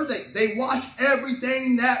on Thursday, they watch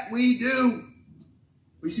everything that we do.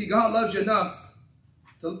 We see God loves you enough.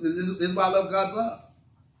 This is why I love God's love.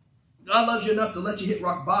 God loves you enough to let you hit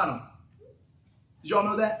rock bottom. Did y'all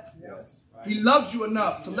know that? Yes. He loves you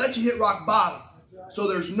enough to let you hit rock bottom. So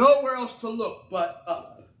there's nowhere else to look but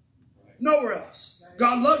up. Nowhere else.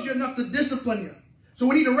 God loves you enough to discipline you. So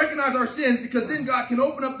we need to recognize our sins, because then God can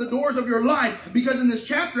open up the doors of your life. Because in this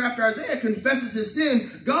chapter, after Isaiah confesses his sin,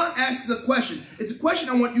 God asks a question. It's a question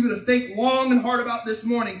I want you to think long and hard about this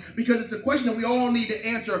morning, because it's a question that we all need to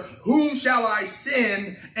answer. Whom shall I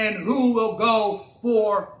send, and who will go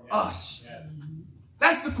for us?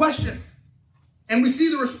 That's the question. And we see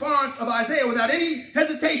the response of Isaiah without any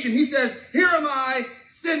hesitation. He says, "Here am I,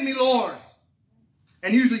 send me, Lord."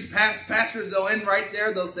 And usually pastors, they'll end right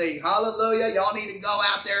there. They'll say, "Hallelujah, y'all need to go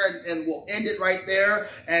out there," and we'll end it right there.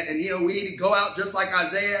 And we need to go out just like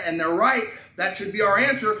Isaiah. And they're right. That should be our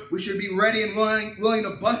answer. We should be ready and willing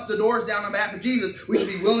to bust the doors down on behalf of Jesus. We should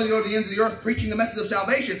be willing to go to the ends of the earth preaching the message of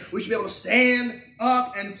salvation. We should be able to stand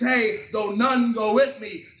up and say, "Though none go with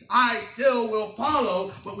me, I still will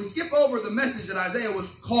follow." But we skip over the message that Isaiah was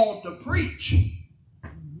called to preach.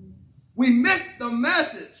 We missed the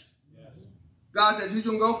message. God says, "Who's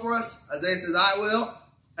going to go for us?" Isaiah says, "I will."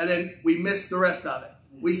 And then we miss the rest of it.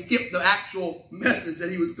 We skip the actual message that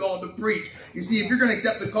he was called to preach. You see, if you're going to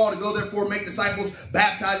accept the call to go, therefore, make disciples,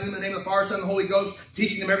 baptizing them in the name of the Father, Son, and the Holy Ghost,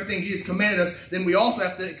 teaching them everything Jesus commanded us, then we also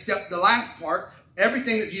have to accept the last part,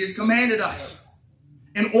 everything that Jesus commanded us.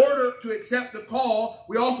 In order to accept the call,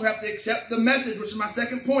 we also have to accept the message, which is my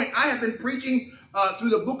second point. I have been preaching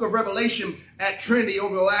through the book of Revelation at Trinity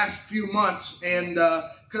over the last few months, and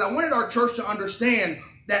because I wanted our church to understand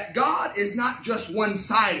that God is not just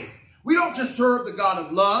one-sided. We don't just serve the God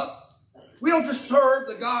of love. We don't just serve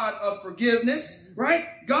the God of forgiveness, right?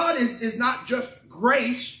 God is not just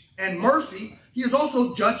grace and mercy. He is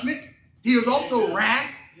also judgment. He is also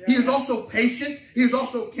wrath. He is also patient. He is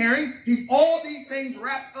also caring. He's all these things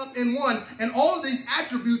wrapped up in one. And all of these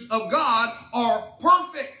attributes of God are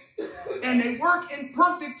perfect. And they work in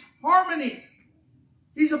perfect harmony.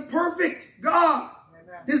 He's a perfect God.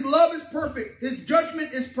 His love is perfect. His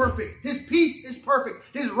judgment is perfect. His peace is perfect.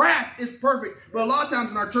 His wrath is perfect. But a lot of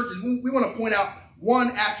times in our churches, we want to point out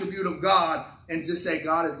one attribute of God and just say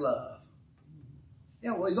God is love.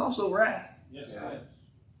 Yeah, well, he's also wrath. Yes,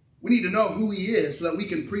 we need to know who he is so that we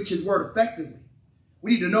can preach his word effectively.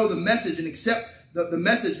 We need to know the message and accept the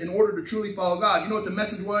message in order to truly follow God. You know what the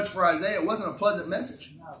message was for Isaiah? It wasn't a pleasant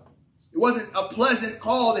message. It wasn't a pleasant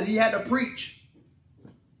call that he had to preach.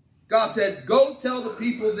 God said, go tell the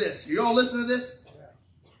people this. You all listen to this?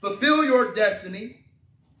 Fulfill your destiny.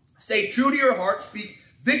 Stay true to your heart. Speak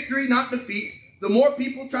victory, not defeat. The more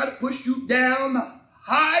people try to push you down, the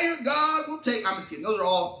higher God will take. I'm just kidding. Those are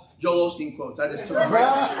all Joel Osteen quotes. I just took them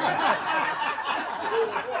right.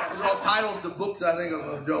 Those are all titles to books, I think,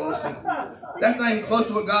 of Joel Osteen. That's not even close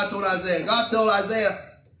to what God told Isaiah. God told Isaiah,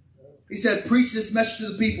 he said, preach this message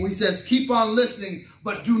to the people. He says, keep on listening,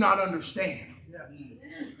 but do not understand.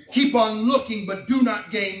 Keep on looking, but do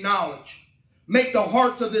not gain knowledge. Make the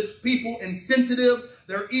hearts of this people insensitive,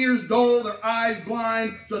 their ears dull, their eyes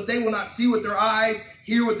blind, so that they will not see with their eyes,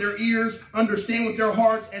 hear with their ears, understand with their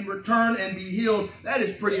hearts, and return and be healed. That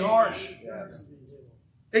is pretty harsh.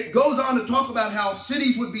 It goes on to talk about how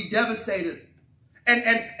cities would be devastated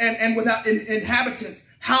and without inhabitants.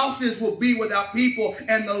 Houses will be without people,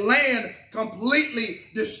 and the land completely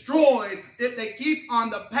destroyed if they keep on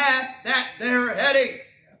the path that they're heading.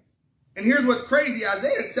 And here's what's crazy.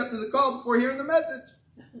 Isaiah accepted the call before hearing the message.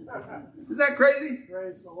 Is that crazy?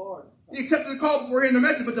 Praise the Lord. He accepted the call before hearing the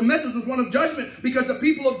message, but the message was one of judgment because the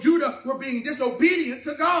people of Judah were being disobedient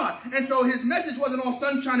to God. And so his message wasn't all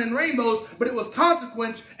sunshine and rainbows, but it was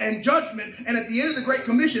consequence and judgment. And at the end of the Great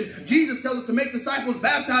Commission, Jesus tells us to make disciples,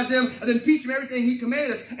 baptize them, and then teach them everything he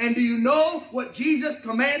commanded us. And do you know what Jesus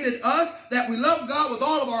commanded us? That we love God with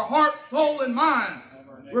all of our heart, soul, and mind,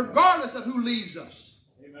 regardless of who leaves us.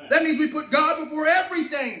 That means we put God before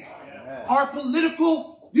everything. Yeah. Our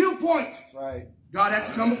political viewpoint. Right. God has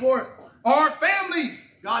to come before it. Our families,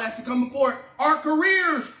 God has to come before it. Our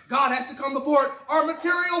careers, God has to come before it. Our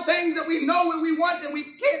material things that we know and we want and we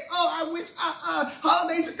can't. Oh, I wish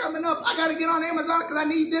holidays are coming up. I got to get on Amazon because I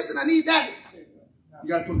need this and I need that. You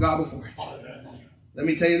got to put God before it. Let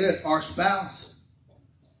me tell you this. Our spouse.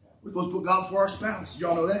 We're supposed to put God before our spouse. Did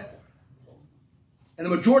y'all know that? And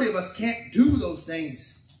the majority of us can't do those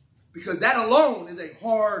things. Because that alone is a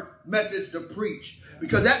hard message to preach.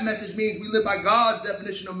 Because that message means we live by God's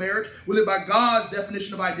definition of marriage. We live by God's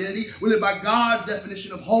definition of identity. We live by God's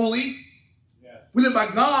definition of holy. Yes. We live by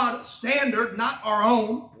God's standard, not our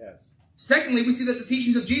own. Yes. Secondly, we see that the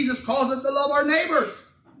teachings of Jesus calls us to love our neighbors.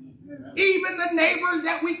 Even the neighbors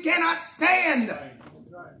that we cannot stand.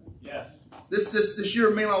 Right. Yes. This year,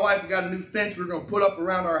 me and my wife got a new fence we're going to put up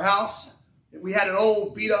around our house. We had an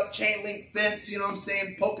old beat-up chain link fence, you know what I'm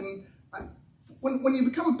saying, poking. When you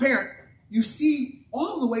become a parent, you see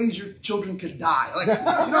all the ways your children could die. Like, you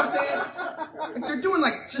know what I'm saying? Like they're doing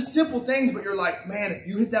like just simple things, but you're like, man, if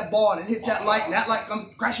you hit that ball and it hits that light and that light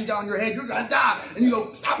comes crashing down your head, you're going to die. And you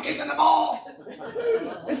go, stop kicking the ball.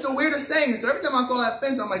 It's the weirdest thing. So every time I saw that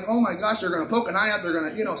fence, I'm like, oh my gosh, they're going to poke an eye out. They're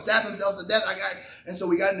going to, stab themselves to death. And so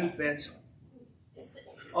we got a new fence.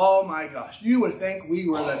 Oh my gosh, you would think we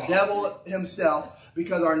were the devil himself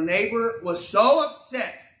because our neighbor was so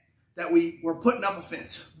upset that we were putting up a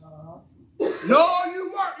fence. No, you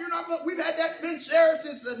weren't. You're not. We've had that fence there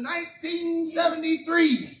since the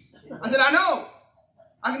 1973. I said, I know.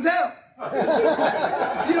 I can tell.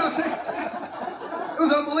 You know what I'm saying? It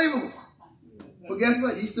was unbelievable. But guess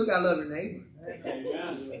what? You still got to love your neighbor.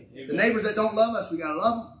 The neighbors that don't love us, we got to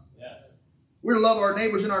love them. We're to love our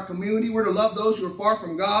neighbors in our community. We're to love those who are far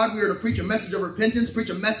from God. We are to preach a message of repentance,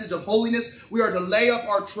 preach a message of holiness. We are to lay up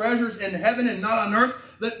our treasures in heaven and not on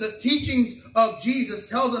earth. The teachings of Jesus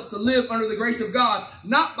tells us to live under the grace of God,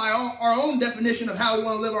 not by our own definition of how we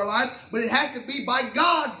want to live our life, but it has to be by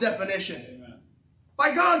God's definition. Amen.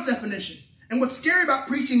 By God's definition. And what's scary about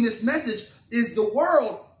preaching this message is the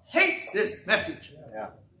world hates this message.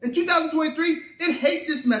 Yeah. In 2023, it hates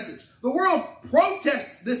this message. The world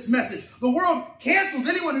protests this message. The world cancels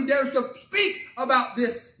anyone who dares to speak about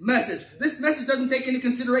this message. This message doesn't take into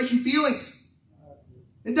consideration feelings.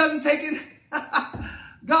 It doesn't take in.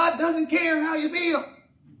 God doesn't care how you feel.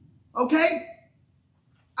 Okay?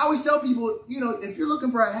 I always tell people, if you're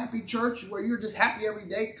looking for a happy church where you're just happy every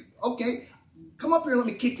day, okay, come up here and let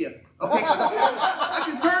me kick you. Okay, I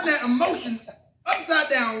can turn that emotion upside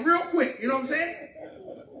down real quick. You know what I'm saying?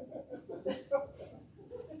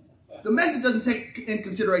 The message doesn't take in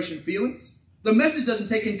consideration feelings. The message doesn't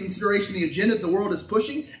take in consideration the agenda the world is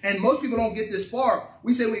pushing. And most people don't get this far.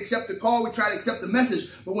 We say we accept the call, we try to accept the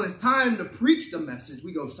message. But when it's time to preach the message,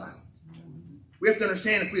 we go silent. We have to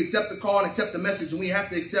understand if we accept the call and accept the message, and we have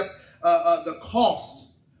to accept the cost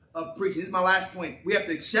of preaching. This is my last point. We have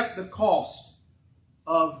to accept the cost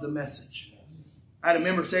of the message. I had a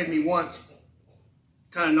member say to me once,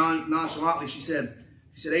 kind of nonchalantly, she said,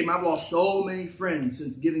 Abe, I've lost so many friends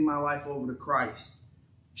since giving my life over to Christ.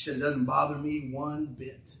 She said, it doesn't bother me one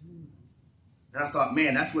bit. And I thought,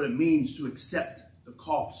 man, that's what it means to accept the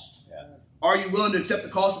cost. Yeah. Are you willing to accept the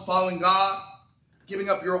cost of following God? Giving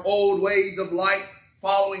up your old ways of life,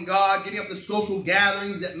 following God, giving up the social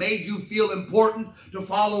gatherings that made you feel important to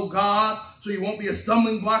follow God, so you won't be a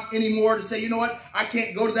stumbling block anymore to say, you know what, I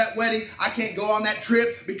can't go to that wedding, I can't go on that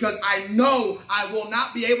trip because I know I will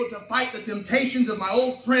not be able to fight the temptations of my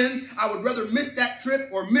old friends. I would rather miss that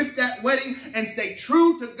trip or miss that wedding and stay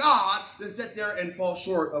true to God than sit there and fall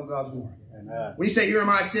short of God's glory. Amen. When you say, here am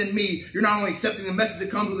I, send me, you're not only accepting the message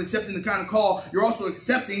that comes with accepting the kind of call, you're also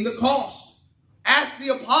accepting the cost. Ask the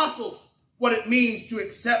apostles what it means to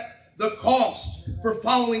accept the cost for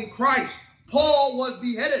following Christ. Paul was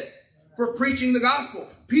beheaded for preaching the gospel.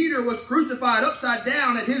 Peter was crucified upside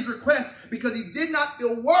down at his request because he did not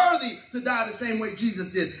feel worthy to die the same way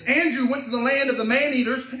Jesus did. Andrew went to the land of the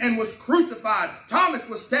man-eaters and was crucified. Thomas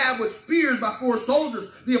was stabbed with spears by 4 soldiers.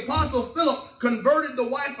 The apostle Philip converted the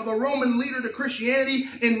wife of a Roman leader to Christianity.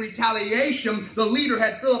 In retaliation, the leader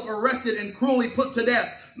had Philip arrested and cruelly put to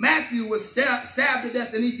death. Matthew was stabbed to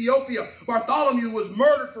death in Ethiopia. Bartholomew was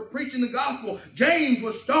murdered for preaching the gospel. James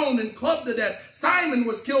was stoned and clubbed to death. Simon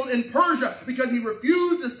was killed in Persia because he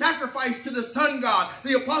refused to sacrifice to the sun god.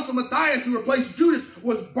 The apostle Matthias, who replaced Judas,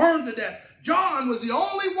 was burned to death. John was the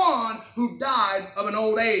only one who died of an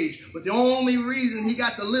old age. But the only reason he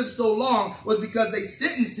got to live so long was because they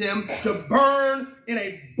sentenced him to burn in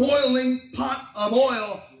a boiling pot of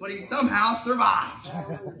oil, but he somehow survived.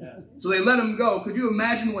 So they let him go. Could you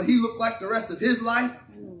imagine what he looked like the rest of his life?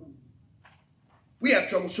 We have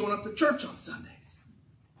trouble showing up to church on Sundays.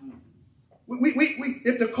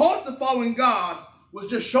 If the cost of following God was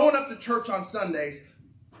just showing up to church on Sundays,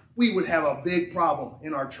 we would have a big problem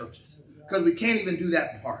in our churches because we can't even do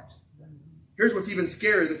that part. Here's what's even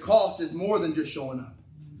scarier. The cost is more than just showing up.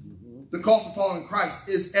 The cost of following Christ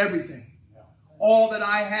is everything. All that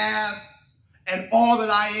I have and all that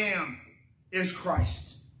I am is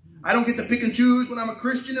Christ. I don't get to pick and choose when I'm a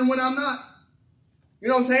Christian and when I'm not. You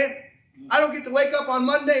know what I'm saying? I don't get to wake up on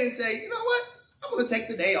Monday and say, you know what? I'm going to take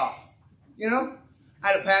the day off. You know? I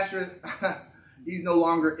had a pastor, he's no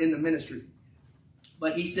longer in the ministry.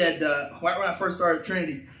 But he said, right when I first started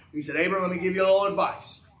Trinity, he said, Abram, let me give you a little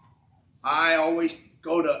advice. I always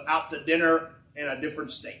go out to dinner in a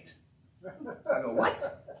different state. I go, what?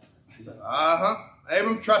 He said,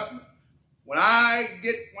 Abram, trust me. When I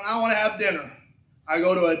want to have dinner, I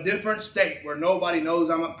go to a different state where nobody knows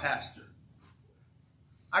I'm a pastor.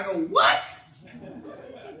 I go, what?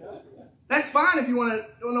 That's fine if you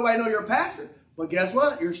don't nobody know you're a pastor. But guess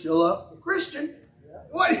what? You're still a Christian.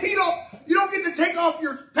 What? You don't get to take off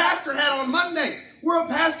your pastor hat on Monday. We're a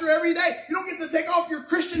pastor every day. You don't get to take off your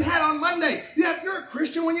Christian hat on Monday. You're a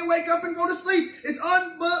Christian when you wake up and go to sleep. It's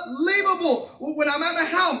unbelievable. When I'm at my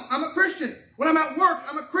house, I'm a Christian. When I'm at work,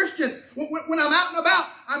 I'm a Christian. When I'm out and about,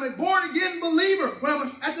 I'm a born-again believer. When I'm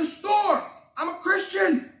at the store, I'm a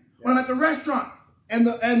Christian. When I'm at the restaurant and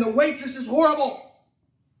the waitress is horrible,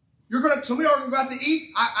 some of you are going to go out to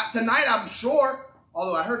eat tonight, I'm sure.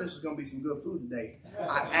 Although I heard this is going to be some good food today.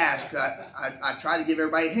 I asked. I tried to give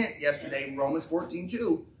everybody a hint yesterday. Romans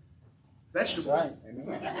 14:2. Vegetables.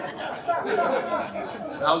 Right.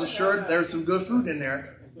 I was assured there's some good food in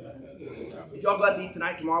there. If y'all go out to eat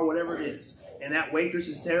tonight, tomorrow, whatever it is, and that waitress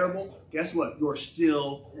is terrible, guess what? You're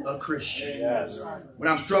still a Christian. Yes. When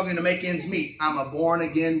I'm struggling to make ends meet, I'm a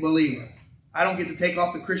born-again believer. I don't get to take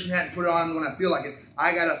off the Christian hat and put it on when I feel like it.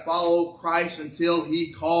 I got to follow Christ until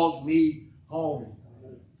he calls me home.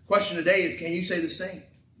 The question today is, can you say the same?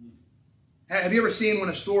 Have you ever seen when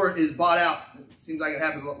a store is bought out? It seems like it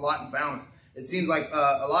happens a lot in Falmouth. It seems like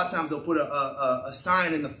a lot of times they'll put a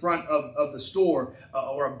sign in the front of the store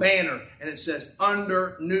or a banner, and it says,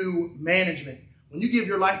 under new management. When you give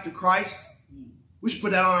your life to Christ, we should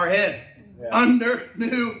put that on our head. Yeah. Under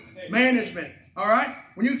new management. All right?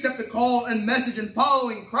 When you accept the call and message and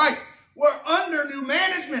following Christ, we're under new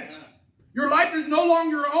management. Your life is no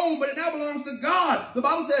longer your own, but it now belongs to God. The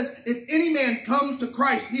Bible says, if any man comes to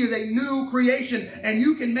Christ, he is a new creation. And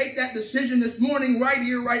you can make that decision this morning, right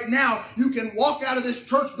here, right now. You can walk out of this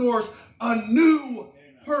church doors a new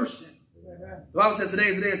person. The Bible says today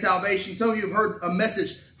is the day of salvation. Some of you have heard a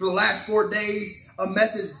message for the last 4 days, a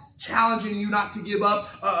message challenging you not to give up,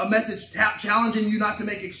 a message challenging you not to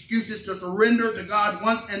make excuses, to surrender to God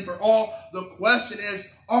once and for all. The question is,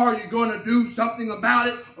 are you going to do something about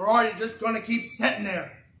it, or are you just going to keep sitting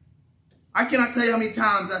there? I cannot tell you how many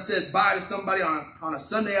times I said bye to somebody on a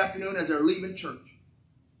Sunday afternoon as they're leaving church,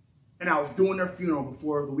 and I was doing their funeral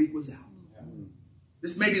before the week was out.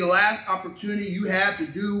 This may be the last opportunity you have to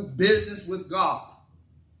do business with God,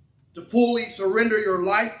 to fully surrender your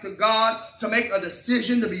life to God, to make a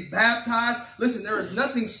decision to be baptized. Listen, there is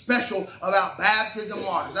nothing special about baptism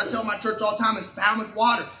waters. I tell my church all the time, it's Falmouth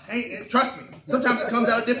water. Hey, trust me, sometimes it comes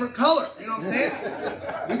out a different color. You know what I'm saying?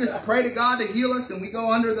 We just pray to God to heal us, and we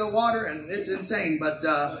go under the water, and it's insane. But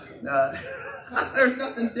there's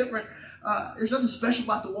nothing different. There's nothing special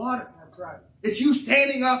about the water. That's right. It's you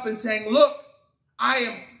standing up and saying, look, I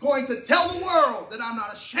am going to tell the world that I'm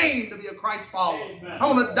not ashamed to be a Christ follower. Amen.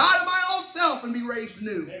 I'm going to die to my old self and be raised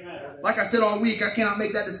anew. Amen. Like I said all week, I cannot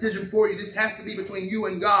make that decision for you. This has to be between you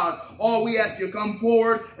and God. All we ask you to come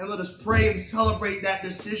forward and let us pray and celebrate that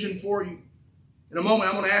decision for you. In a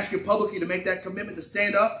moment, I'm going to ask you publicly to make that commitment, to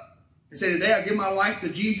stand up and say, today I give my life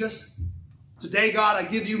to Jesus. Today, God, I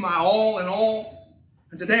give you my all in all.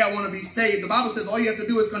 And today I want to be saved. The Bible says all you have to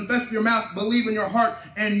do is confess with your mouth, believe in your heart,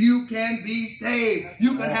 and you can be saved.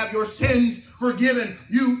 You can have your sins forgiven.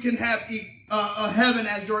 You can have a heaven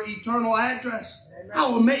as your eternal address. Amen.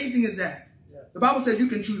 How amazing is that? Yeah. The Bible says you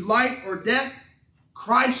can choose life or death,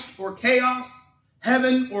 Christ or chaos,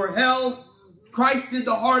 heaven or hell. Christ did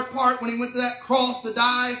the hard part when he went to that cross to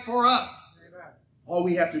die for us. Amen. All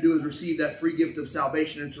we have to do is receive that free gift of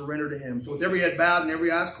salvation and surrender to him. So with every head bowed and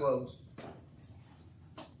every eyes closed,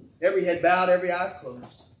 every head bowed, every eyes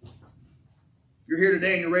closed. If you're here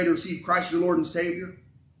today and you're ready to receive Christ your Lord and Savior,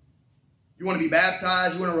 you want to be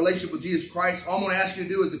baptized, you want a relationship with Jesus Christ, all I'm going to ask you to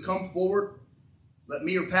do is to come forward. Let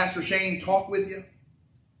me or Pastor Shane talk with you.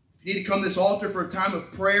 If you need to come to this altar for a time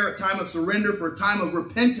of prayer, a time of surrender, for a time of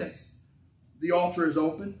repentance, the altar is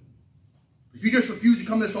open. If you just refuse to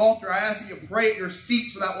come to this altar, I ask you to pray at your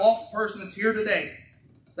seats for that lost person that's here today,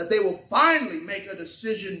 that they will finally make a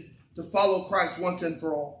decision to follow Christ once and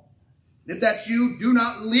for all. And if that's you, do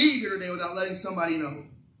not leave here today without letting somebody know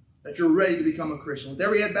that you're ready to become a Christian. With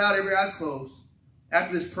every head bowed, every eyes closed,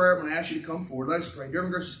 after this prayer, I'm going to ask you to come forward. Let us pray. Dear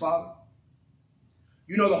gracious Father,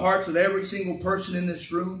 you know the hearts of every single person in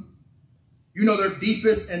this room. You know their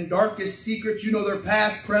deepest and darkest secrets. You know their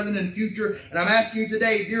past, present, and future. And I'm asking you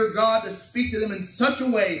today, dear God, to speak to them in such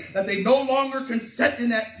a way that they no longer can sit in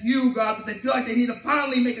that pew, God, but they feel like they need to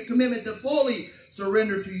finally make a commitment to fully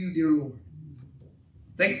surrender to you, dear Lord.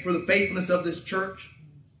 Thank you for the faithfulness of this church.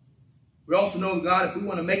 We also know, God, if we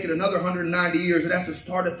want to make it another 190 years, it has to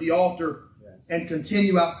start at the altar and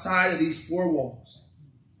continue outside of these four walls.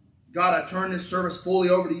 God, I turn this service fully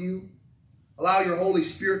over to you. Allow your Holy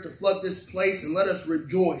Spirit to flood this place and let us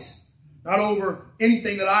rejoice, not over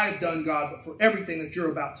anything that I have done, God, but for everything that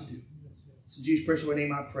you're about to do. It's in Jesus' precious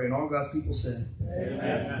name I pray, and all God's people said,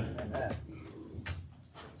 Amen. Amen.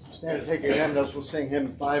 Stand and take your hymn notes. We'll sing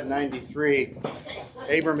hymn 593.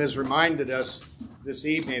 Abram has reminded us this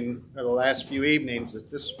evening, or the last few evenings,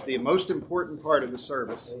 that this is the most important part of the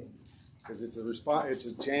service, because it's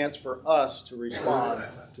a chance for us to respond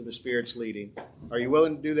to the Spirit's leading. Are you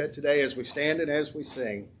willing to do that today as we stand and as we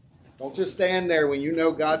sing? Don't just stand there when you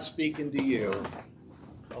know God's speaking to you.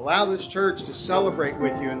 Allow this church to celebrate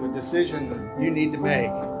with you in the decision you need to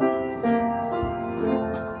make.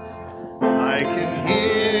 I can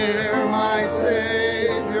hear my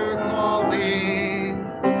Savior calling.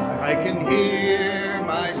 I can hear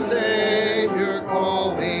my Savior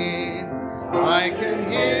calling. I can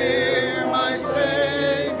hear my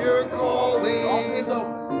Savior calling.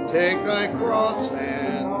 Take thy cross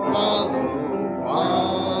and follow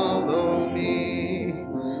me.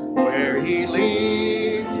 Where he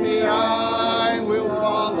leads me, I will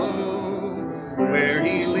follow. Where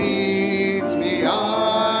he leads me,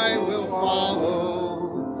 I will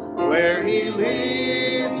follow. Where he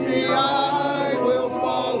leads me, I will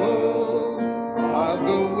follow. I'll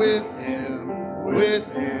go with him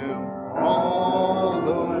all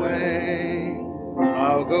the way.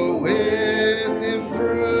 I'll go with him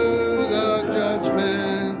through the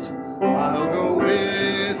judgment.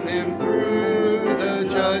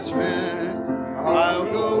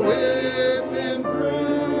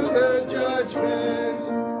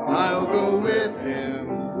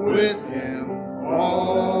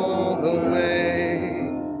 all the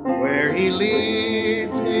way. Where he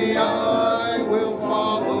leads me, I will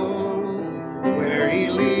follow. Where he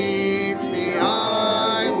leads me,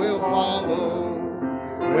 I will follow.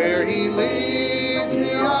 Where he leads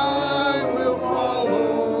me, I will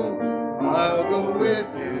follow. I'll go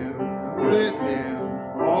with him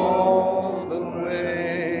all the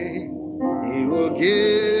way. He will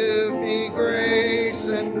give me grace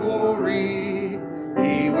and glory.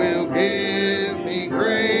 He will give me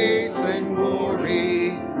grace and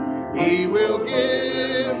glory. He will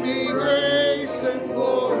give me grace and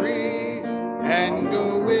glory, and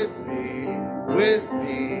go with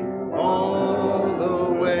me all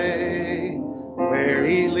the way. Where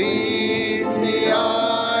he leads me,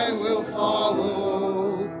 I will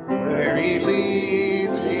follow. Where he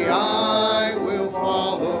leads me, I will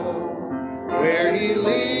follow. Where he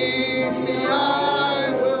leads me, I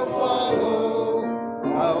will follow.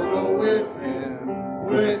 I'll go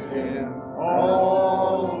with him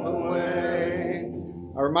all the way.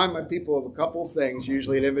 I remind my people of a couple things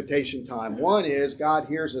usually at invitation time. One is God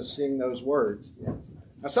hears us sing those words.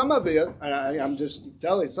 Now some of you, I'm just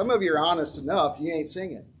telling you, some of you are honest enough, you ain't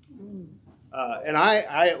singing. And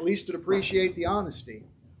I at least would appreciate the honesty.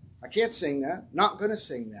 I can't sing that. Not going to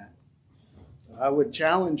sing that. I would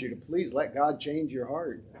challenge you to please let God change your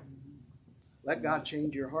heart. Let God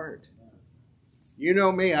change your heart. You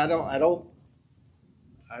know me, I don't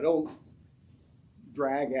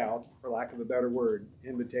drag out, for lack of a better word,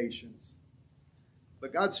 invitations.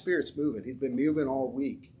 But God's Spirit's moving. He's been moving all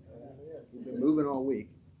week. He's been moving all week.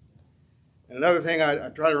 And another thing I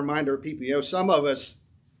try to remind our people, you know, some of us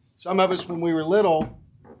when we were little,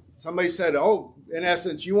 somebody said, oh, in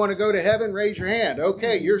essence, you want to go to heaven? Raise your hand.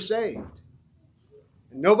 Okay, you're saved.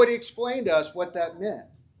 And nobody explained to us what that meant.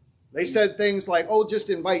 They said things like, oh, just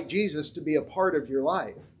invite Jesus to be a part of your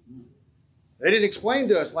life. They didn't explain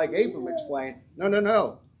to us like Abram explained.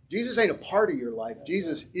 No. Jesus ain't a part of your life.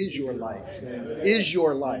 Jesus is your life. Is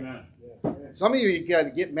your life. Some of you got to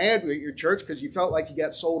get mad at your church because you felt like you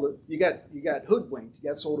got sold, you got hoodwinked, you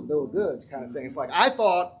got sold a bill of goods kind of thing. It's like, I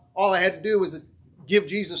thought all I had to do was give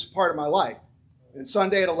Jesus a part of my life. And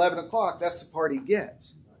Sunday at 11 o'clock, that's the part he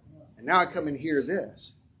gets. And now I come and hear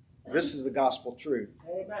this. This is the gospel truth.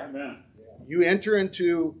 Amen. You enter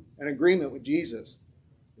into an agreement with Jesus.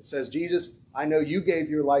 It says, Jesus, I know you gave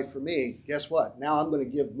your life for me. Guess what? Now I'm going to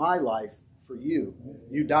give my life for you.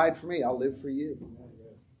 You died for me. I'll live for you.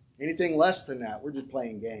 Anything less than that, we're just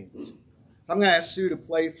playing games. I'm going to ask Sue to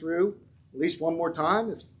play through at least one more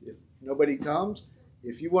time if nobody comes.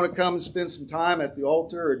 If you want to come and spend some time at the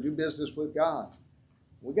altar or do business with God,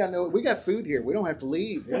 we got food here. We don't have to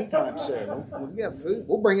leave anytime soon. We got food.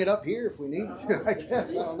 We'll bring it up here if we need to, I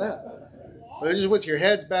guess. I don't know. But just with your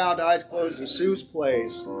heads bowed, eyes closed, as Sue's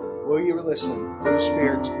plays, will you listen to the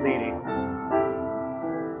Spirit's leading?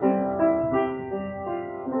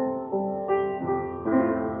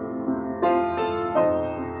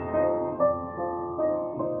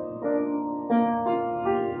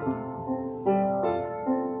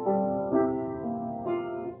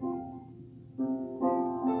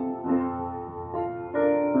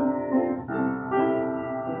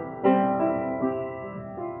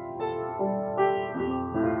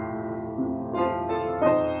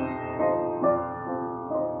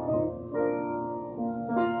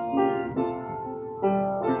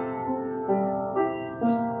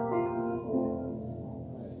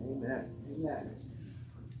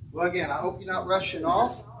 Well, again, I hope you're not rushing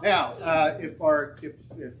off. Now, if our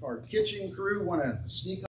kitchen crew want to sneak